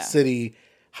City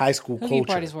high school culture. Hooky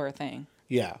parties were a thing.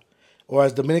 Yeah. Or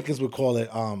as Dominicans would call it,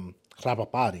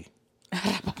 rapapari.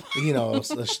 You know,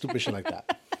 stupid shit like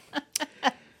that.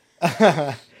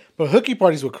 But hooky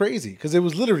parties were crazy. Because it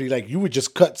was literally like you would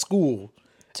just cut school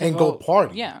and go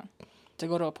party. Yeah. To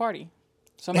go to a party.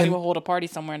 Somebody would hold a party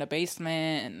somewhere in the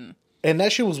basement. And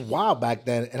that shit was wild back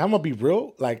then. And I'm going to be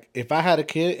real. Like, if I had a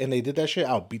kid and they did that shit,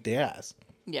 I would beat their ass.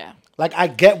 Yeah. Like, I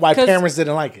get why parents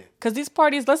didn't like it. Because these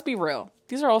parties, let's be real.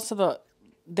 These are also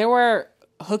there were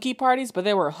hooky parties, but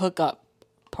they were hookup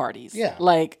parties. Yeah.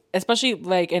 Like, especially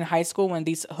like in high school when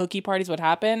these hooky parties would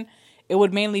happen, it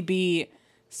would mainly be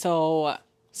so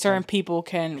certain people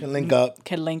can link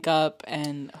up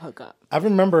and hook up. I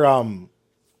remember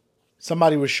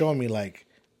somebody was showing me like,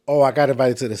 oh, I got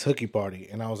invited to this hooky party.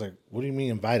 And I was like, what do you mean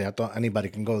invited? I thought anybody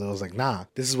can go. They was like, nah,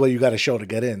 this is what you got to show to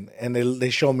get in. And they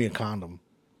showed me a condom.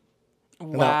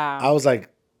 Wow. I was like,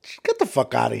 get the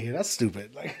fuck out of here. That's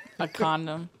stupid. Like a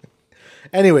condom.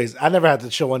 Anyways, I never had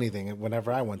to show anything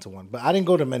whenever I went to one. But I didn't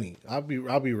go to many. I'll be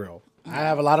real. I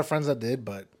have a lot of friends that did,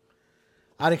 but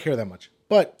I didn't care that much.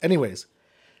 But anyways,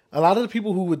 a lot of the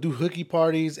people who would do hooky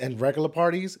parties and regular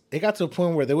parties, it got to a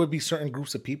point where there would be certain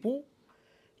groups of people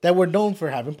that were known for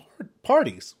having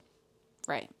parties.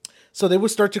 Right. So they would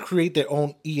start to create their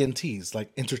own ENTs,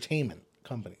 like entertainment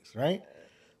companies, right?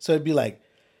 So it'd be like,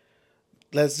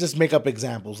 let's just make up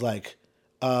examples, like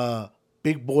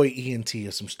Big Boy ENT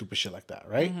or some stupid shit like that,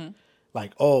 right? Mm-hmm.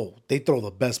 Like, oh, they throw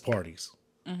the best parties.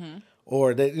 Mm-hmm.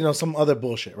 Or, they, some other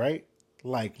bullshit, right?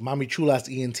 Like Mami Chula's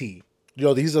ENT.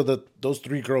 Yo, those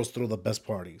three girls throw the best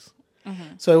parties.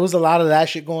 Mm-hmm. So it was a lot of that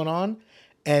shit going on.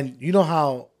 And you know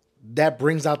how that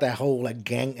brings out that whole like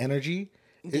gang energy,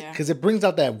 because it brings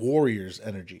out that warriors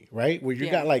energy, right? Where you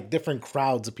got like different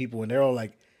crowds of people and they're all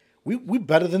like, we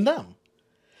better than them.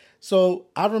 So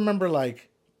I remember like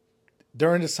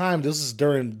during this time, this is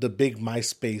during the big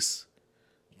MySpace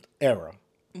era.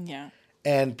 Yeah.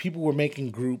 And people were making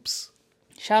groups.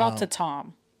 Shout out to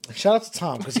Tom. Shout out to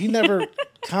Tom, because he never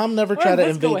Tom never tried to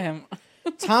Let's go with invade.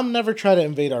 him. Tom never tried to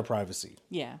invade our privacy.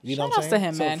 Yeah. You know Shout what I'm outs to saying?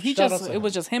 him, So man. He shout outs just to it him.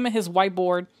 was just him and his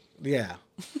whiteboard. Yeah.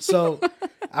 So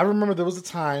I remember there was a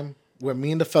time where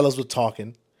me and the fellas were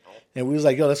talking, and we was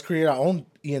like, "Yo, let's create our own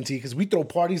ENT because we throw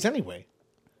parties anyway."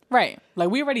 Right. Like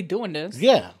we already doing this.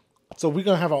 Yeah. So we're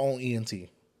gonna have our own ENT.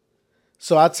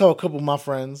 So I tell a couple of my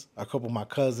friends, a couple of my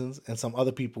cousins, and some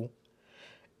other people,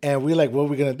 and we're like, "What are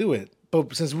we gonna do it?"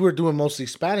 But since we were doing mostly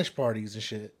Spanish parties and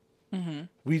shit,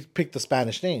 we picked the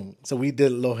Spanish name. So we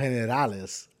did Los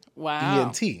Generales Wow.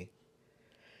 ENT.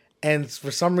 And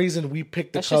for some reason, we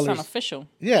picked the That shit sound colors. official.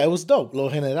 Yeah, it was dope,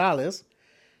 Los Generales.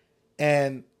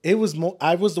 And it was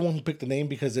I was the one who picked the name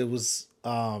because it was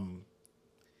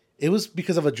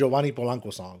because of a Giovanni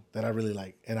Polanco song that I really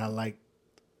like, and I like.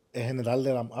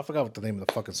 I forgot what the name of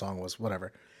the fucking song was.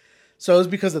 Whatever. So it was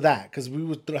because of that, because we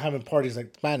were having parties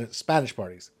like Spanish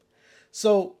parties.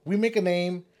 So we make a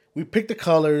name. We pick the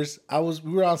colors.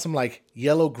 We were on some like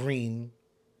yellow green.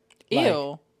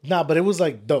 Ew. Nah, but it was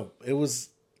like dope. It was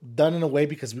done in a way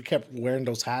because we kept wearing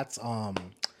those hats.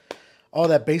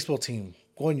 That baseball team.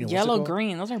 Coño, what's it Yellow called?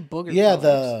 green. Those are booger Yeah,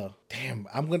 colors.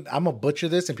 I'm gonna butcher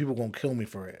this and people gonna kill me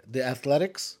for it. The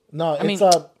Athletics? No, mean, it's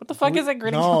what the fuck is it,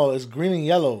 green and No, it's green and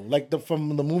yellow, like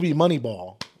from the movie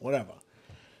Moneyball, whatever.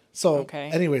 So, Okay.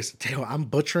 anyways, damn, I'm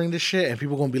butchering this shit, and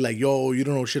people gonna be like, "Yo, you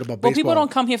don't know shit about Well, baseball." people don't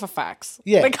come here for facts.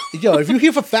 Yeah, Like, yo, if you're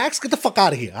here for facts, get the fuck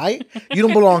out of here. All right, you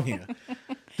don't belong here.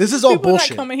 This is all people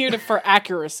bullshit. not coming here for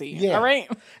accuracy. Yeah. All right.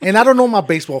 And I don't know my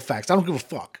baseball facts. I don't give a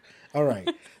fuck. All right.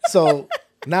 So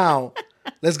now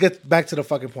let's get back to the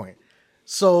fucking point.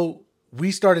 So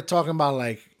we started talking about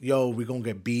like, yo, we're gonna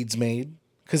get beads made.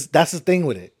 Cause that's the thing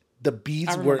with it. The beads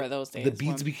I remember those days the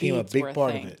beads when became beads a were big a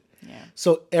part thing. of it. Yeah.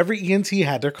 So every ENT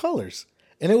had their colors.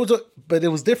 And but it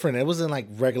was different. It wasn't like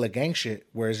regular gang shit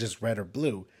where it's just red or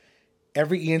blue.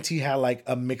 Every ENT had like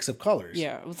a mix of colors.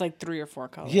 Yeah, it was like 3 or 4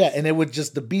 colors. Yeah, and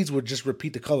the beads would just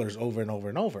repeat the colors over and over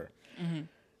and over. Mm-hmm.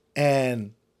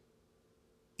 And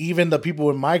even the people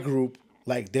in my group,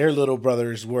 like their little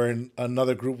brothers were in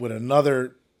another group with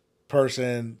another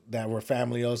person that were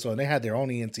family also, and they had their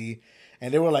own ENT.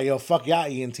 And they were like, yo, fuck y'all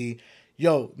ENT.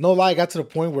 Yo, no lie, I got to the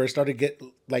point where it started to get,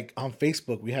 like, on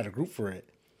Facebook, we had a group for it.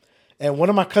 And one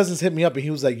of my cousins hit me up and he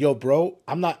was like, yo, bro,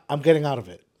 I'm getting out of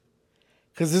it.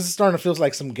 Because this is starting to feel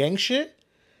like some gang shit.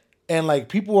 And, like,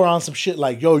 people were on some shit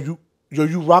like, yo, you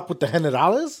rock with the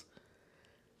 $100?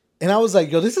 And I was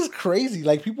like, yo, this is crazy.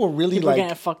 Like, people really, People like...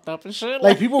 getting fucked up and shit.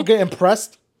 Like, people get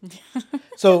impressed.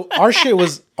 So our shit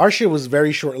was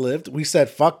very short-lived. We said,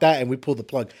 fuck that, and we pulled the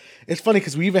plug. It's funny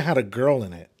because we even had a girl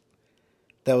in it.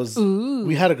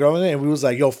 We had a girl in it, and we was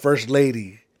like, yo, first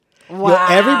lady. Wow.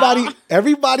 Yo,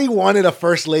 everybody wanted a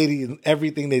first lady in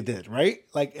everything they did, right?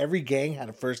 Like, every gang had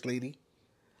a first lady.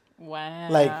 Wow.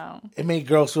 Like, it made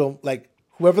girls feel like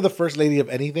whoever the first lady of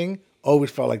anything always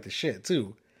felt like the shit,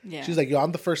 too. Yeah. She's like, yo,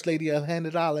 I'm the first lady of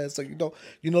 $100. So,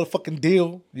 you know the fucking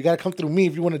deal. You got to come through me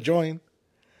if you want to join.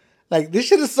 Like, this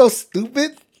shit is so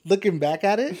stupid looking back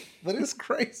at it, but it's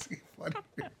crazy funny.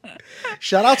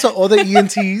 Shout out to all the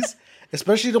ENTs,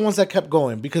 especially the ones that kept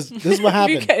going, because this is what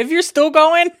happened. if you're still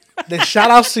going, Then shout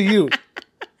outs to you.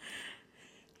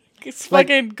 it's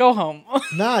fucking go home.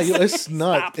 Nah, yo, it's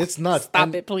nuts. Stop. It's nuts.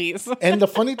 Stop it, please. And the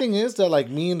funny thing is that, like,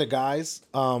 me and the guys,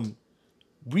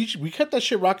 we kept that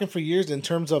shit rocking for years in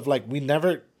terms of, like, we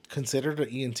never considered an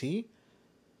ENT.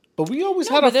 But we always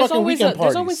had our fucking weekend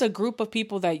parties. There's always a group of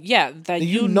people that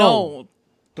you know.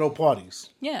 Throw parties.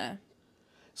 Yeah.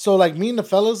 So, like, me and the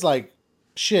fellas, like,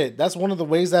 shit, that's one of the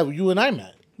ways that you and I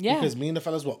met. Yeah. Because me and the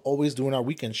fellas were always doing our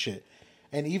weekend shit.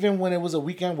 And even when it was a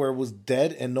weekend where it was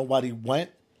dead and nobody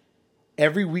went,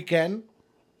 every weekend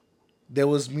there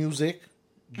was music,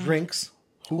 drinks,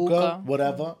 hookah,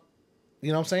 whatever. You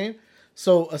know what I'm saying?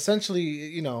 So,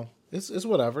 essentially, it's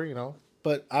whatever,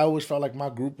 But I always felt like my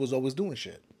group was always doing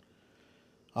shit.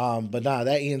 But nah,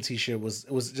 that ENT shit was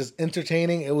just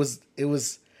entertaining. It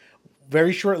was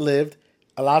very short lived.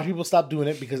 A lot of people stopped doing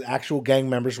it because actual gang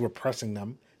members were pressing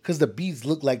them because the beads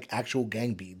looked like actual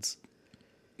gang beads.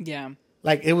 Yeah.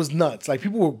 Like, it was nuts. Like,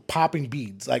 people were popping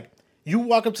beads. Like, you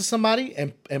walk up to somebody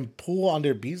and pull on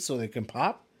their beads so they can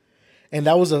pop, and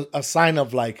that was a sign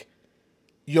of like,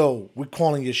 yo, we're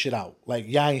calling your shit out. Like,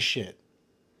 y'all ain't shit.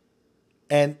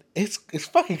 And it's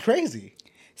fucking crazy.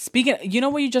 Speaking, you know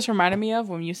what you just reminded me of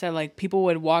when you said like people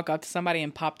would walk up to somebody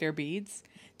and pop their beads?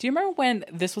 Do you remember when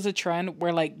this was a trend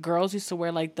where like girls used to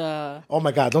wear like Oh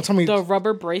my God, don't tell me. the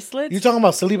rubber bracelets? You talking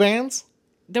about silly bands?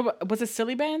 Was it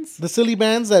silly bands? The silly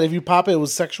bands that if you pop it, it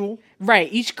was sexual.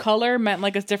 Right. Each color meant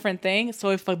like a different thing. So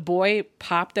if a boy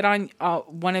popped it on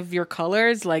one of your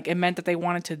colors, like it meant that they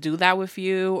wanted to do that with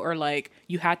you, or like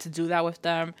you had to do that with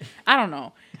them. I don't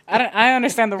know. I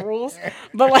understand the rules,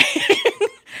 but like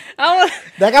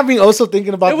that got me also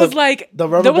thinking about. It was like the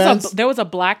rubber bands. There was a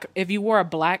black. If you wore a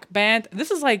black band,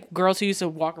 this is like girls who used to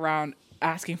walk around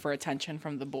asking for attention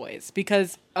from the boys,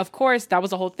 because of course that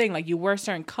was the whole thing. Like you wear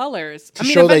certain colors. I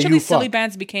mean, show that eventually you silly fuck.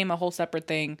 bands became a whole separate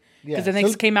thing because Yeah, then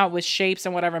they came out with shapes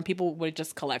and whatever, and people were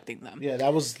just collecting them. Yeah,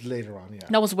 that was later on. Yeah,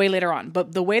 That was way later on.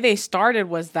 But the way they started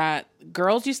was that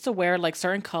girls used to wear like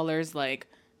certain colors, like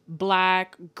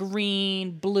black,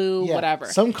 green, blue, yeah. whatever.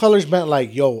 Some colors meant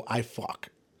like, yo, I fuck.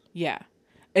 Yeah.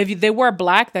 If they wear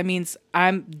black, that means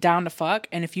I'm down to fuck.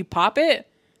 And if you pop it,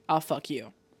 I'll fuck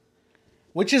you.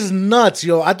 Which is nuts,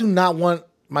 yo. I do not want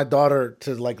my daughter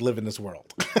to like live in this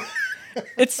world.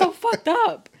 It's so fucked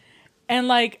up. And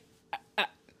like,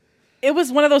 it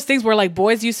was one of those things where like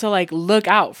boys used to like look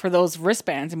out for those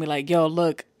wristbands and be like, yo,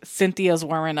 look, Cynthia's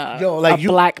wearing a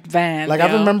black band. Like, yo.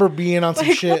 I remember being on some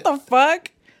Like, shit. what the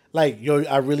fuck? Like, yo,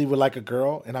 I really would like a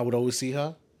girl, and I would always see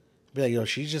her. Be like, yo,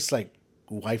 she's just like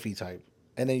wifey type.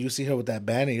 And then you see her with that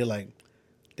band, and you're like,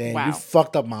 damn, Wow. you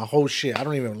fucked up my whole shit. I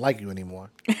don't even like you anymore.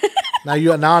 now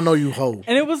I know you hoe.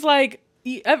 And it was like,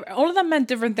 all of them meant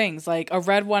different things. Like a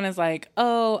red one is like,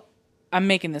 oh, I'm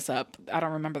making this up. I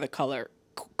don't remember the color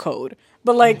code.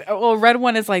 But like, a red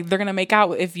one is like, they're going to make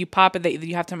out. If you pop it,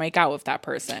 you have to make out with that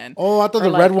person. Oh, I thought Or the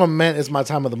like, red one meant it's my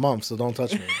time of the month, so don't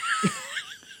touch me.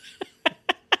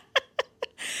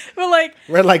 But like,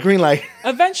 Red light, green light.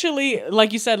 eventually,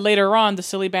 like you said, later on, the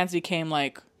silly bands became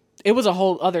like, it was a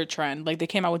whole other trend. Like they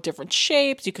came out with different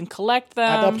shapes. You can collect them.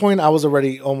 At that point, I was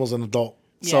already almost an adult.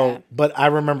 So, Yeah. but I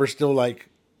remember still like,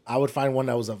 I would find one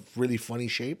that was a really funny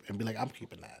shape and be like, I'm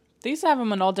keeping that. They used to have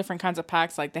them in all different kinds of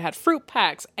packs. Like they had fruit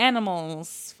packs,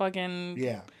 animals, fucking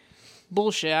Yeah.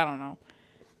 bullshit. I don't know.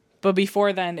 But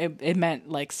before then, it meant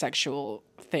like sexual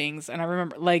things. And I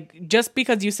remember, like, just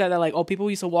because you said that, like, oh, people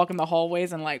used to walk in the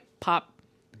hallways and like pop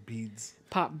Beads.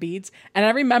 beads. And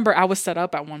I remember I was set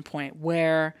up at one point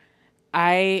where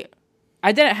I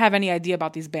didn't have any idea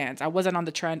about these bands. I wasn't on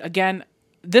the trend. Again,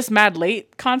 this mad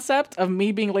late concept of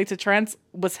me being late to trends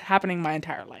was happening my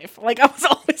entire life. Like I was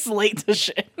always late to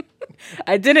shit.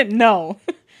 I didn't know.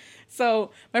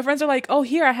 So my friends are like, oh,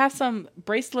 here, I have some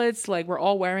bracelets. Like, we're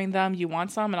all wearing them. You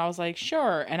want some? And I was like,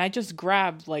 sure. And I just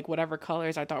grabbed, like, whatever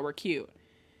colors I thought were cute.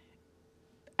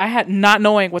 I had not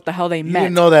knowing what the hell they You meant.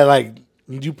 didn't know that, like,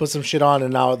 you put some shit on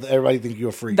and now everybody think you're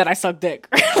a freak. That I suck dick.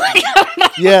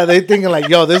 Yeah, they thinking like,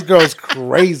 yo, this girl's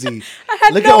crazy. I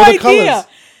had Look no at all the idea. colors.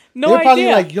 No They're probably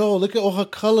idea. like, yo, look at all her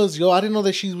colors, yo. I didn't know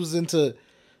that she was into.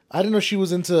 I didn't know she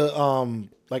was into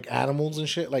like animals and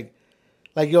shit. Like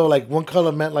yo, like one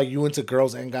color meant like you into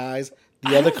girls and guys.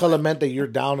 The other color meant that you're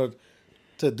down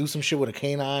to do some shit with a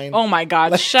canine. Oh my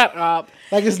God, shut up.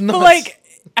 Like it's nuts. But like,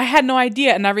 I had no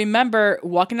idea. And I remember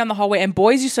walking down the hallway and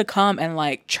boys used to come and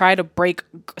like try to break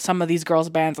some of these girls'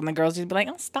 bands. And the girls used to be like,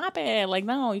 oh, stop it. Like,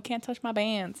 no, you can't touch my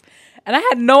bands. And I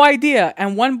had no idea.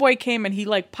 And one boy came and he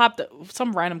like popped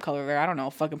some random color there. I don't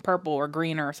know, fucking purple or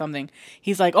green or something.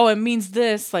 He's like, oh, it means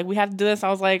this. Like, we have to do this. I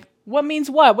was like, what means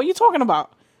what? What are you talking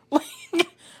about? Like,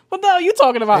 what the hell are you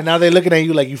talking about? And now they're looking at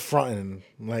you like you fronting.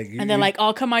 Like, And then like,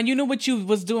 oh, come on. You knew what you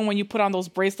was doing when you put on those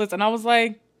bracelets. And I was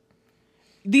like,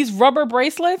 these rubber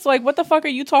bracelets? Like, what the fuck are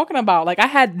you talking about? Like, I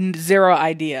had zero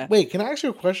idea. Wait, can I ask you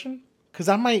a question? Because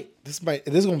this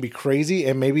is gonna be crazy,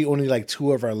 and maybe only like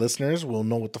 2 of our listeners will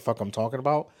know what the fuck I'm talking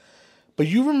about. But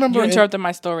you remember You interrupted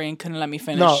my story and couldn't let me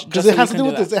finish. No, because it has to do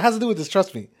with this. this. It has to do with this.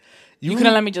 Trust me. You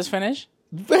couldn't let me just finish?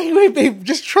 Wait, babe.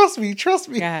 Just trust me. Trust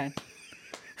me. Go ahead.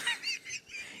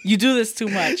 You do this too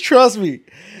much. Trust me.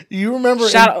 You remember?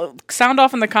 Sound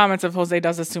off in the comments if Jose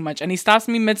does this too much. And he stops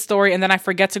me mid-story, and then I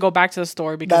forget to go back to the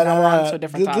story because now we're on to a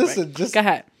different topic. Listen, Go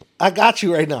ahead. I got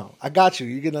you right now. I got you.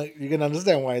 You're gonna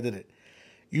understand why I did it.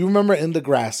 You remember in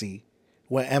Degrassi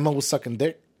when Emma was sucking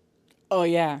dick? Oh,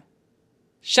 yeah.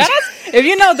 Shout out. If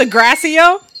you know Degrassi,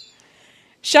 yo,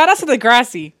 shout out to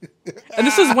Degrassi. And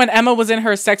this is when Emma was in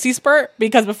her sexy spurt,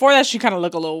 because before that, she kind of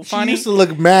looked a little funny. She used to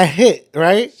look mad hit,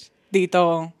 right?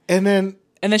 Dito. And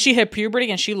then she hit puberty,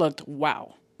 and she looked,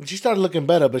 wow. she started looking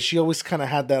better, but she always kind of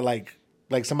had that like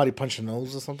somebody punched her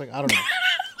nose or something. I don't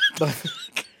know.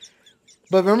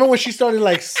 but remember when she started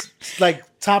like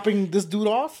topping this dude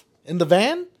off in the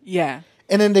van? Yeah.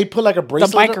 And then they put like a The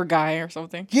bracelet. biker guy or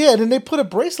something. Yeah, and then they put a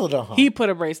bracelet on her. He put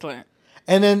a bracelet.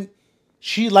 And then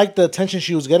she liked the attention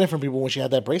she was getting from people when she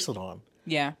had that bracelet on.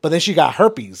 Yeah. But then she got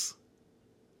herpes.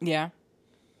 Yeah.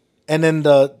 And then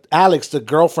the Alex, the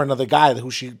girlfriend of the guy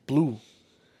who she blew,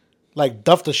 like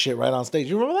duffed the shit right on stage.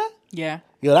 You remember that? Yeah.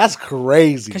 Yo, that's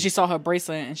crazy. Because she saw her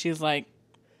bracelet and she was like,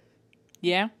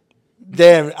 yeah.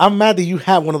 Damn, I'm mad that you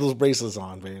have one of those bracelets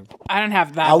on, babe. I don't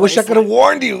have that. I wish I could have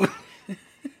warned you.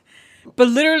 But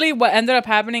literally what ended up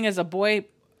happening is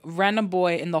random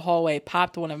boy in the hallway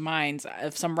popped one of mine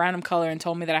of some random color and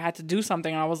told me that I had to do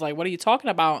something. And I was like, what are you talking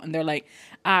about? And they're like,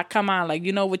 come on. Like,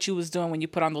 you know what you was doing when you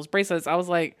put on those bracelets. I was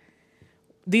like,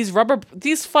 these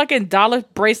fucking dollar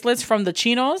bracelets from the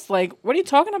chinos? Like, what are you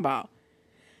talking about?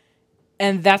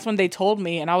 And that's when they told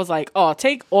me. And I was like, oh,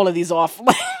 take all of these off.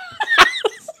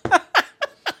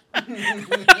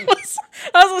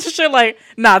 I was shit like,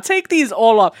 nah, take these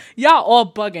all off. Y'all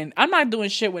all bugging. I'm not doing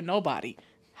shit with nobody.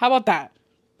 How about that?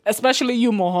 Especially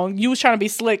you, Mohong. You was trying to be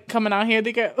slick coming out here.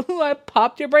 Thinking, ooh, I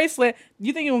popped your bracelet.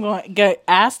 You think you were going to get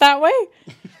ass that way?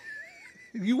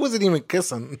 You wasn't even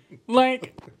kissing.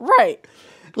 Like, right.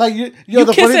 Like, you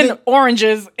the kissing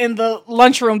oranges in the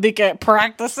lunchroom, Dika,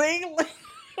 practicing.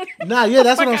 Nah, yeah,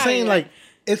 that's what I'm saying. Here. Like,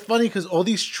 it's funny because all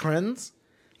these trends,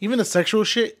 even the sexual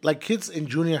shit, like kids in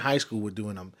junior high school were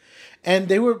doing them. And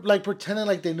they were like pretending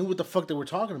like they knew what the fuck they were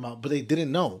talking about, but they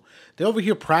didn't know. They're over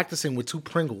here practicing with 2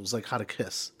 Pringles, like how to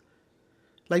kiss.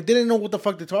 Like, they didn't know what the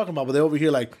fuck they're talking about, but they're over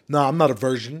here like, nah, I'm not a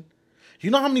virgin. You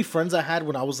know how many friends I had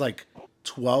when I was like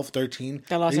 12, 13?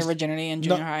 That lost their virginity in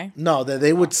junior high? No, that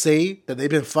they would say that they've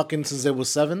been fucking since they was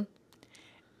 7.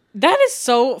 That is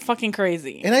so fucking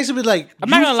crazy. And I used to be like, I'm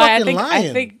not gonna lie, lying.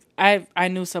 I think I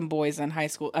knew some boys in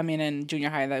in junior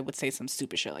high that would say some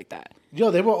stupid shit like that.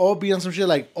 Yo, they will all be on some shit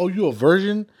like, oh, you a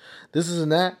virgin? This is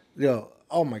and that. Yo,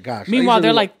 oh my gosh. Meanwhile,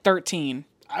 they're like 13.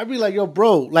 I'd be like, yo,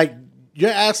 bro, like,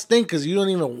 your ass stink because you don't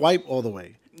even wipe all the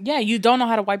way. Yeah, you don't know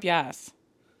how to wipe your ass.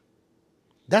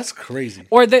 That's crazy.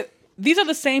 Or these are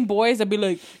the same boys that be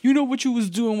like, you know what you was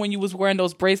doing when you was wearing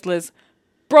those bracelets?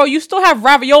 Bro, you still have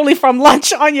ravioli from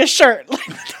lunch on your shirt.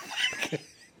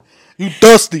 You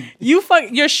dusty.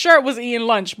 Your shirt was eating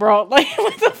lunch, bro. Like,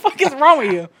 what the fuck is wrong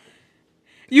with you?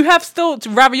 You have still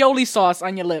ravioli sauce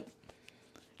on your lip.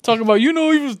 Talking about, you know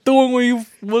what you was doing when you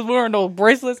was wearing those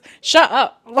bracelets? Shut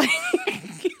up. Like,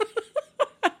 you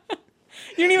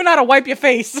don't even know how to wipe your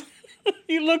face.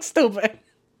 You look stupid.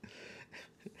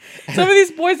 Some of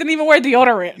these boys didn't even wear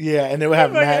deodorant. Yeah, and they would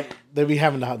have they'd be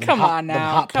having the hot pimples. On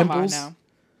now.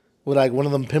 With like one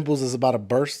of them pimples is about to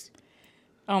burst.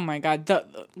 Oh my god, the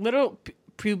little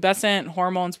pubescent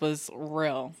hormones was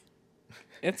real.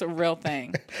 It's a real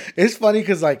thing. It's funny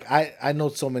because like I know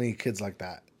so many kids like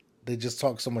that. They just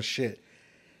talk so much shit,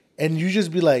 and you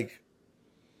just be like,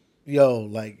 "Yo,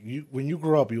 like when you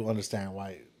grow up, you understand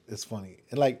why it's funny."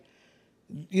 And like,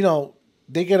 you know,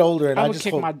 they get older, and I would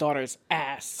kick my daughter's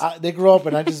ass. They grow up,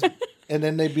 and I just. And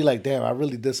then they'd be like, damn, I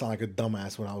really did sound like a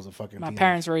dumbass when I was a fucking My teenager.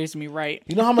 parents raised me right.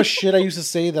 You know how much shit I used to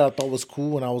say that I thought was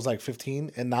cool when I was like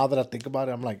 15? And now that I think about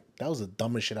it, I'm like, that was the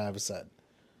dumbest shit I ever said.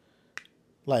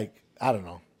 Like, I don't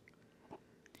know.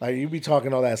 Like, you be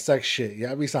talking all that sex shit.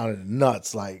 Yeah, I be sounding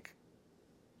nuts. Like,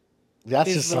 that's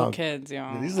these just little kids, yo.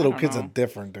 Yeah, these little kids are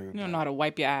different, dude. You don't know how to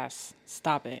wipe your ass.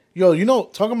 Stop it. Yo, you know,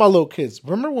 talking about little kids.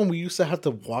 Remember when we used to have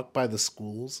to walk by the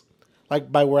schools?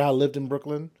 Like, by where I lived in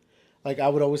Brooklyn? Like, I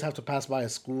would always have to pass by a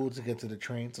school to get to the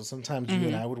train. So sometimes you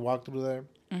and I would walk through there.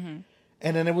 Mm-hmm.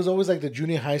 And then it was always like the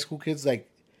junior high school kids. Like,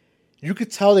 you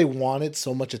could tell they wanted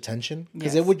so much attention.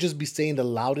 Because they would just be saying the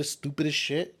loudest, stupidest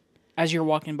shit. As you're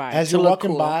walking by. As you're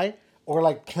walking by. Or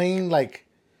like playing like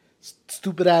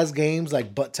stupid ass games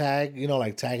like butt tag. You know,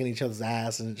 like tagging each other's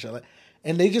ass and shit like.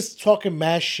 And they just talking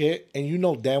mad shit. And you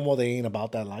know damn well they ain't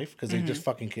about that life. Because they're just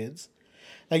fucking kids.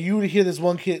 Like, you would hear this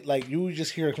one kid. Like, you would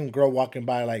just hear some girl walking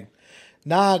by like.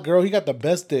 Nah, girl, he got the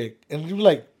best dick. And you were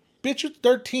like, bitch, you're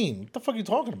 13. What the fuck are you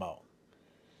talking about?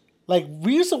 Like,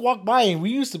 we used to walk by and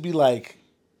we used to be like,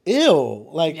 ew.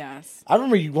 Like, yes. I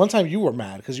remember one time you were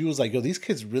mad because you was like, yo, these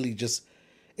kids really just,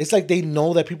 it's like they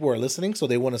know that people are listening, so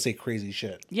they want to say crazy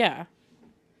shit. Yeah.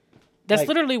 That's like,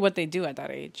 literally what they do at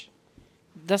that age.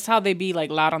 That's how they be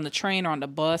like loud on the train or on the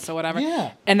bus or whatever.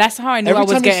 Yeah. And that's how I knew I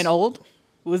was getting old.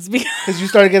 Was because you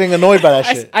started getting annoyed by that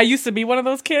shit. I used to be one of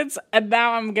those kids, and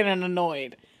now I'm getting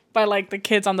annoyed by like the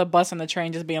kids on the bus and the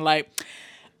train just being like,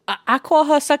 "I call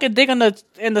her sucking dick in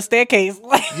the staircase."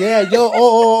 Yeah,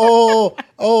 yo,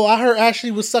 I heard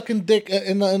Ashley was sucking dick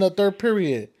in the third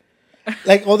period.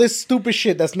 Like all this stupid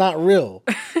shit that's not real.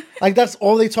 Like that's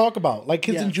all they talk about. Like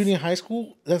kids in junior high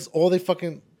school, that's all they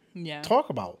fucking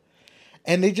talk about.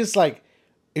 And they just like.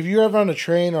 If you're ever on a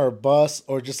train or a bus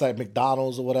or just like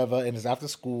McDonald's or whatever and it's after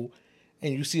school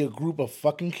and you see a group of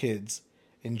fucking kids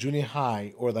in junior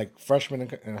high or like freshmen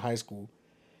in high school,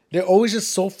 They're always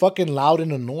just so fucking loud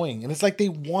and annoying. And it's like they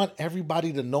want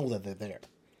everybody to know that they're there.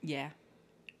 Yeah.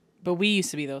 But we used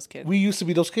to be those kids. We used to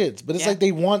be those kids. But it's Yeah. like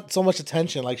they want so much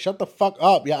attention. Like, shut the fuck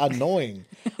up. You're annoying.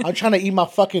 I'm trying to eat my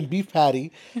fucking beef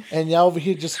patty. And y'all over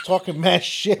here just talking mad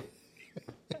shit.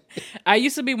 I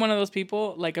used to be one of those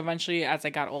people, like eventually as I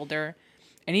got older,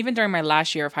 and even during my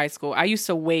last year of high school, I used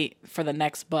to wait for the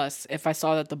next bus if I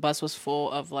saw that the bus was full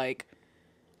of like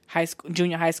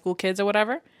junior high school kids or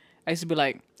whatever. I used to be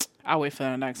like, I'll wait for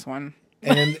the next one.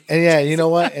 And yeah, you know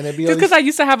what? And it'd be Just because I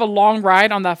used to have a long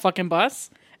ride on that fucking bus,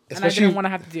 and I Especially- didn't want to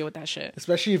have to deal with that shit.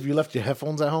 especially if you left your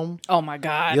headphones at home. Oh my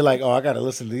God. You're like, oh, I got to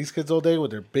listen to these kids all day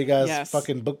with their big ass Yes.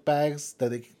 fucking book bags that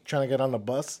they trying to get on the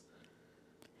bus.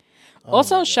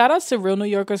 Also, shout outs to real New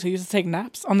Yorkers who used to take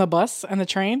naps on the bus and the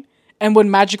train and would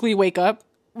magically wake up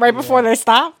right before they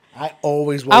stop. I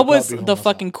always woke I up was before the myself.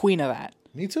 fucking queen of that.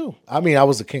 Me too. I mean, I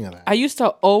was the king of that. I used to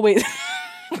always.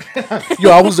 Yo,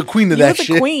 I was the queen of You that was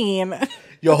shit. a queen.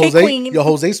 Yo, Okay, Jose, queen.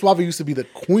 Jose Suave used to be the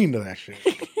queen of that shit.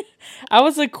 I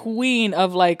was a queen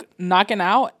of like knocking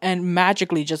out and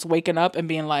magically just waking up and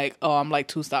being like, oh, I'm like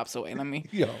 2 stops away. Let me.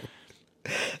 Yo,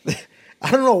 I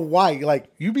don't know why. Like,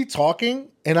 you be talking,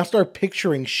 and I start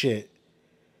picturing shit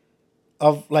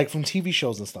of like from TV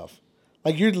shows and stuff.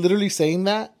 Like, you're literally saying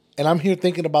that, and I'm here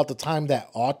thinking about the time that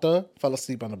Arthur fell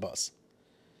asleep on the bus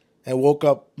and woke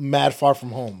up mad far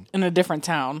from home, In a different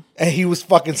town. and he was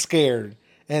fucking scared.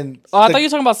 And Oh, I thought you were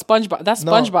talking about SpongeBob. That's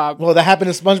No. SpongeBob. Well, that happened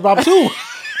in SpongeBob too.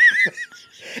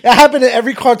 It happened in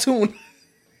every cartoon.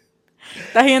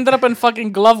 That he ended up in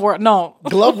fucking Glove World. No.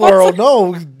 Glove World,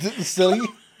 no, silly.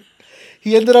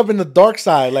 He ended up in the dark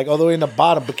side, like all the way in the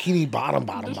bottom, bikini bottom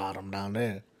down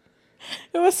there.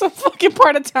 It was some fucking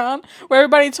part of town where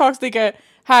everybody talks. They get,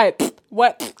 hi,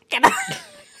 what? Get out.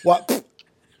 What?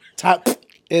 Top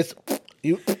is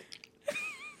you.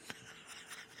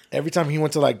 Every time he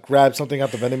went to like grab something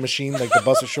out the vending machine, like the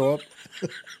bus would show up.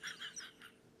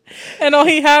 And all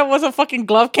he had was a fucking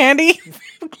glove candy.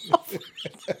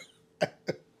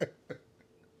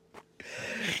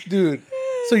 Dude,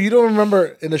 so you don't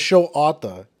remember in the show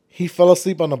Arthur, he fell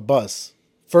asleep on the bus.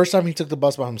 First time he took the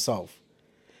bus by himself.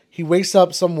 He wakes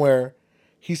up somewhere,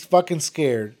 he's fucking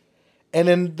scared. And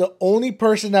then the only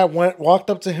person that walked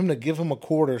up to him to give him a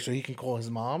quarter so he can call his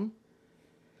mom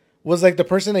was like the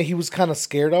person that he was kind of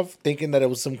scared of, thinking that it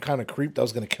was some kind of creep that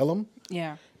was going to kill him.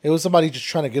 Yeah. It was somebody just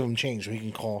trying to give him change so he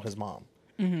can call his mom.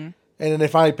 Mm-hmm. And then they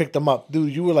finally picked him up.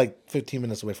 Dude, you were like 15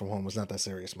 minutes away from home. It's not that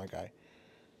serious, my guy.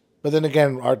 But then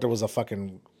again, Arthur was a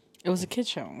fucking... It was a kid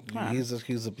show. Come on. He's a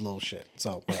little shit.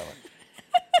 So,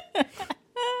 whatever.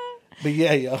 But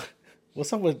yeah, yo.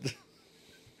 What's up with...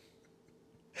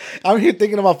 I'm here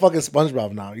thinking about fucking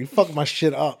SpongeBob now. You fucked my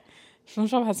shit up.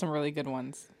 SpongeBob had some really good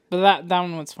ones. But that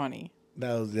one was funny.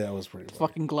 That was pretty funny.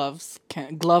 Fucking gloves.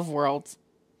 Glove World.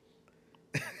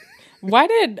 Why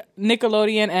did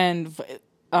Nickelodeon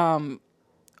and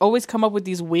always come up with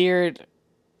these weird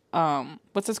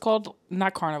what's this called?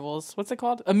 Not carnivals. What's it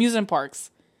called? Amusement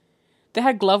parks. They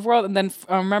had Glove World, and then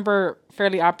remember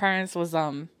Fairly Odd Parents was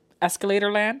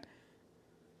Escalator Land.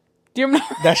 Do you remember?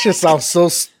 That shit sounds so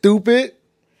stupid.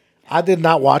 I did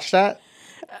not watch that.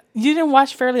 You didn't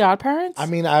watch Fairly Odd Parents? I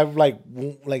mean, I've like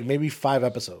maybe 5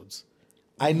 episodes.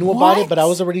 I knew about it, but I What?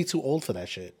 was already too old for that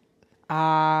shit.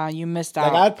 You missed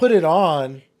out. Like, I put it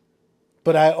on,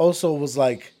 but I also was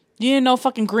like, You didn't know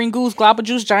fucking Green Goose, Global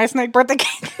Juice, Giant Snake birthday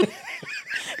cake?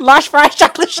 Large fried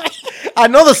chocolate shake. I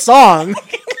know the song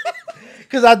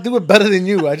because I do it better than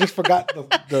you. I just forgot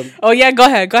the Oh yeah, go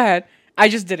ahead. I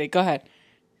just did it. Go ahead.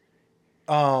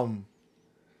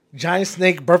 giant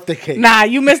snake birthday cake. Nah,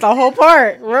 you missed the whole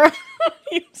part, bro.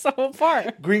 You missed the whole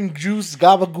part. Green juice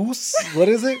gabagoose. What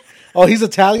is it? Oh, he's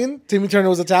Italian. Timmy Turner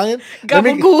was Italian.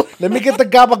 Gabagool. Let me get the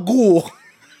gabagool.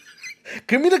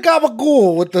 Give me the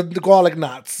gabagool with the garlic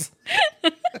knots.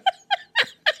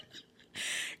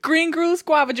 Green Goose,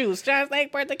 Guava Juice, Giant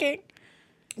Snake birthday cake.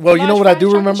 Well, you know Large what I fried do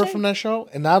chocolate remember shake? from that show,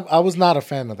 and I was not a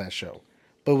fan of that show,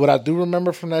 but what I do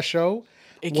remember from that show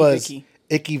Icky was Vicky.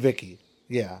 Icky Vicky.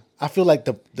 Yeah, I feel like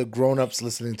the grown ups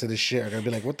listening to this shit are gonna be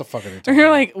like, "What the fuck are they talking You're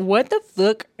about?" like, what the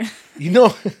fuck? You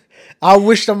know, I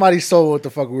wish somebody saw what the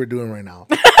fuck we were doing right now.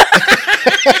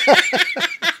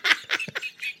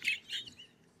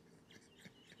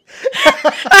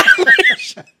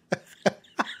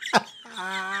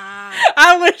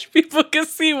 I wish people could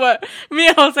see what me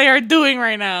and Jose are doing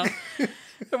right now.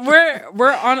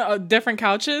 We're on different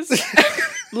couches,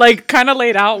 like kind of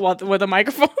laid out with the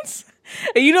microphones.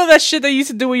 And you know that shit that you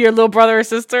used to do with your little brother or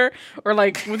sister, or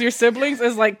like with your siblings,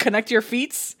 is like connect your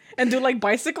feet and do like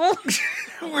bicycle.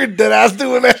 We're dead ass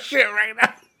doing that shit right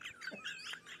now.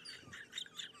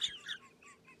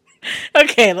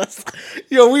 Okay, let's.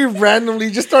 Yo, we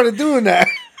randomly just started doing that.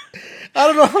 I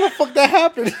don't know how the fuck that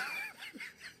happened.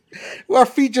 Our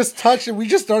feet just touched and we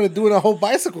just started doing a whole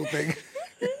bicycle thing.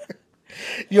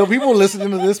 Yo, people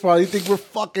listening to this probably think we're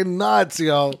fucking nuts,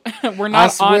 yo. We're not. I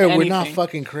swear, on we're not anything.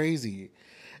 fucking crazy.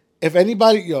 If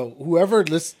anybody, yo, whoever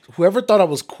thought I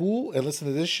was cool and listened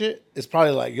to this shit is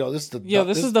probably like, yo, this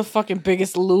is the fucking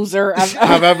biggest loser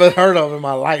I've ever heard of in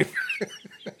my life.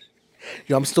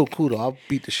 Yo, I'm still cool though. I'll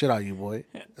beat the shit out of you, boy.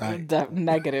 All right.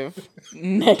 Negative.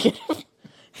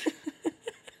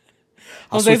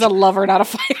 Jose's a lover, not a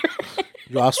fighter.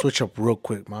 Yo, I'll switch up real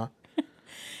quick, ma.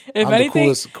 If I'm anything,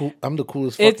 the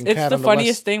coolest fucking cat it's the on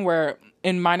funniest West. thing where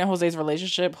in mine and Jose's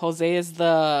relationship, Jose is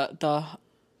the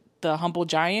humble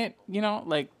giant, you know,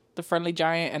 like the friendly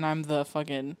giant, and I'm the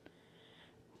fucking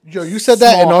Yo, you said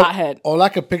that, small and hothead. all I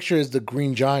could picture is the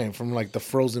green giant from like the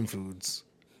frozen foods,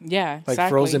 yeah, like exactly.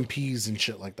 frozen peas and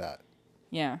shit like that.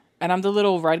 Yeah, and I'm the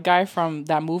little red guy from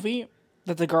that movie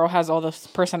that the girl has all the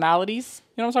personalities.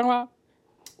 You know what I'm talking about?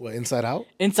 What, Inside Out?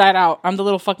 Inside Out. I'm the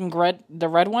little fucking the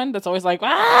red one that's always like,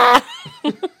 ah,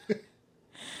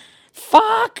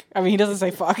 fuck. I mean, he doesn't say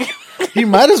fuck. He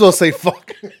might as well say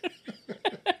fuck.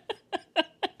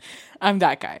 I'm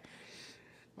that guy.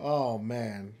 Oh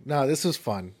man, no, this was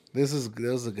fun. This was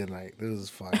a good night. This was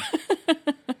fun.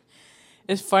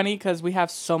 It's funny because we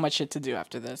have so much shit to do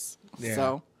after this. Yeah.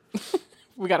 So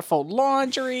we got to fold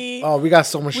laundry. Oh, we got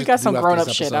so much. We shit got to some do grown after up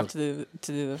this shit episode.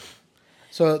 to do.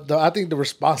 So I think the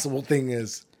responsible thing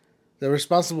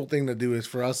to do is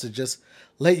for us to just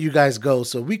let you guys go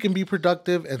so we can be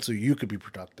productive and so you can be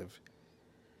productive.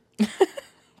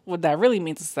 What that really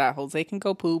means is that Jose can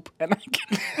go poop and I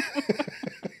can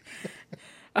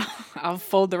I'll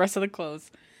fold the rest of the clothes.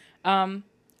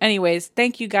 Anyways,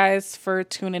 thank you guys for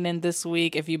tuning in this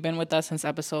week. If you've been with us since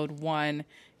episode 1,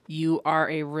 you are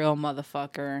a real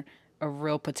motherfucker, a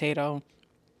real potato.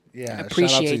 Yeah,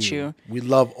 Appreciate shout out to you. We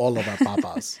love all of our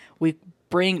papas. We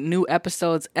bring new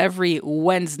episodes every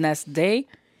Wednesday.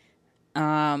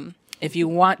 If you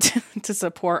want to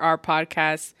support our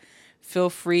podcast, feel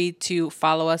free to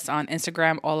follow us on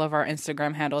Instagram. All of our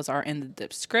Instagram handles are in the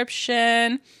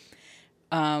description.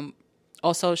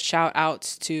 Also, shout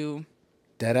outs to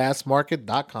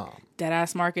Deadassmarket.com.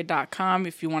 deadassmarket.com.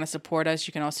 If you want to support us,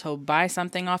 you can also buy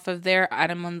something off of there.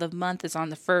 Item of the month is on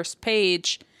the first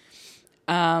page.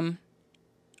 And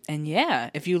yeah,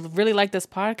 if you really like this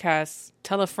podcast,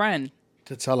 tell a friend.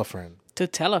 To tell a friend. To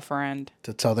tell a friend.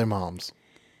 To tell their moms.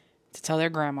 To tell their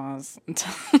grandmas.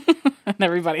 And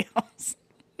everybody else.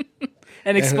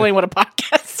 And explain what a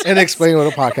podcast is. And explain what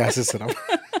a podcast is to them.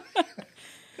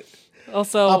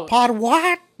 Also, A pod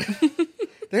what?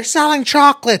 They're selling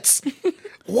chocolates.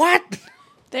 What?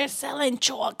 they're selling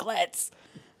chocolates.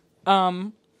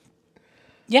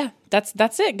 Yeah,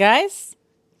 that's it, guys.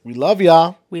 We love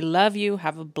y'all. We love you.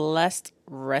 Have a blessed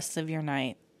rest of your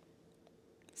night.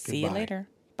 See you Goodbye. later.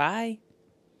 Bye.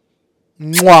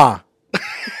 Mwah.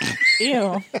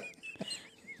 Ew.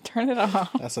 Turn it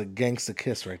off. That's a gangster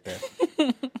kiss right there.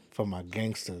 For my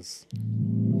gangsters.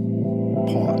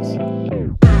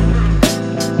 Pause.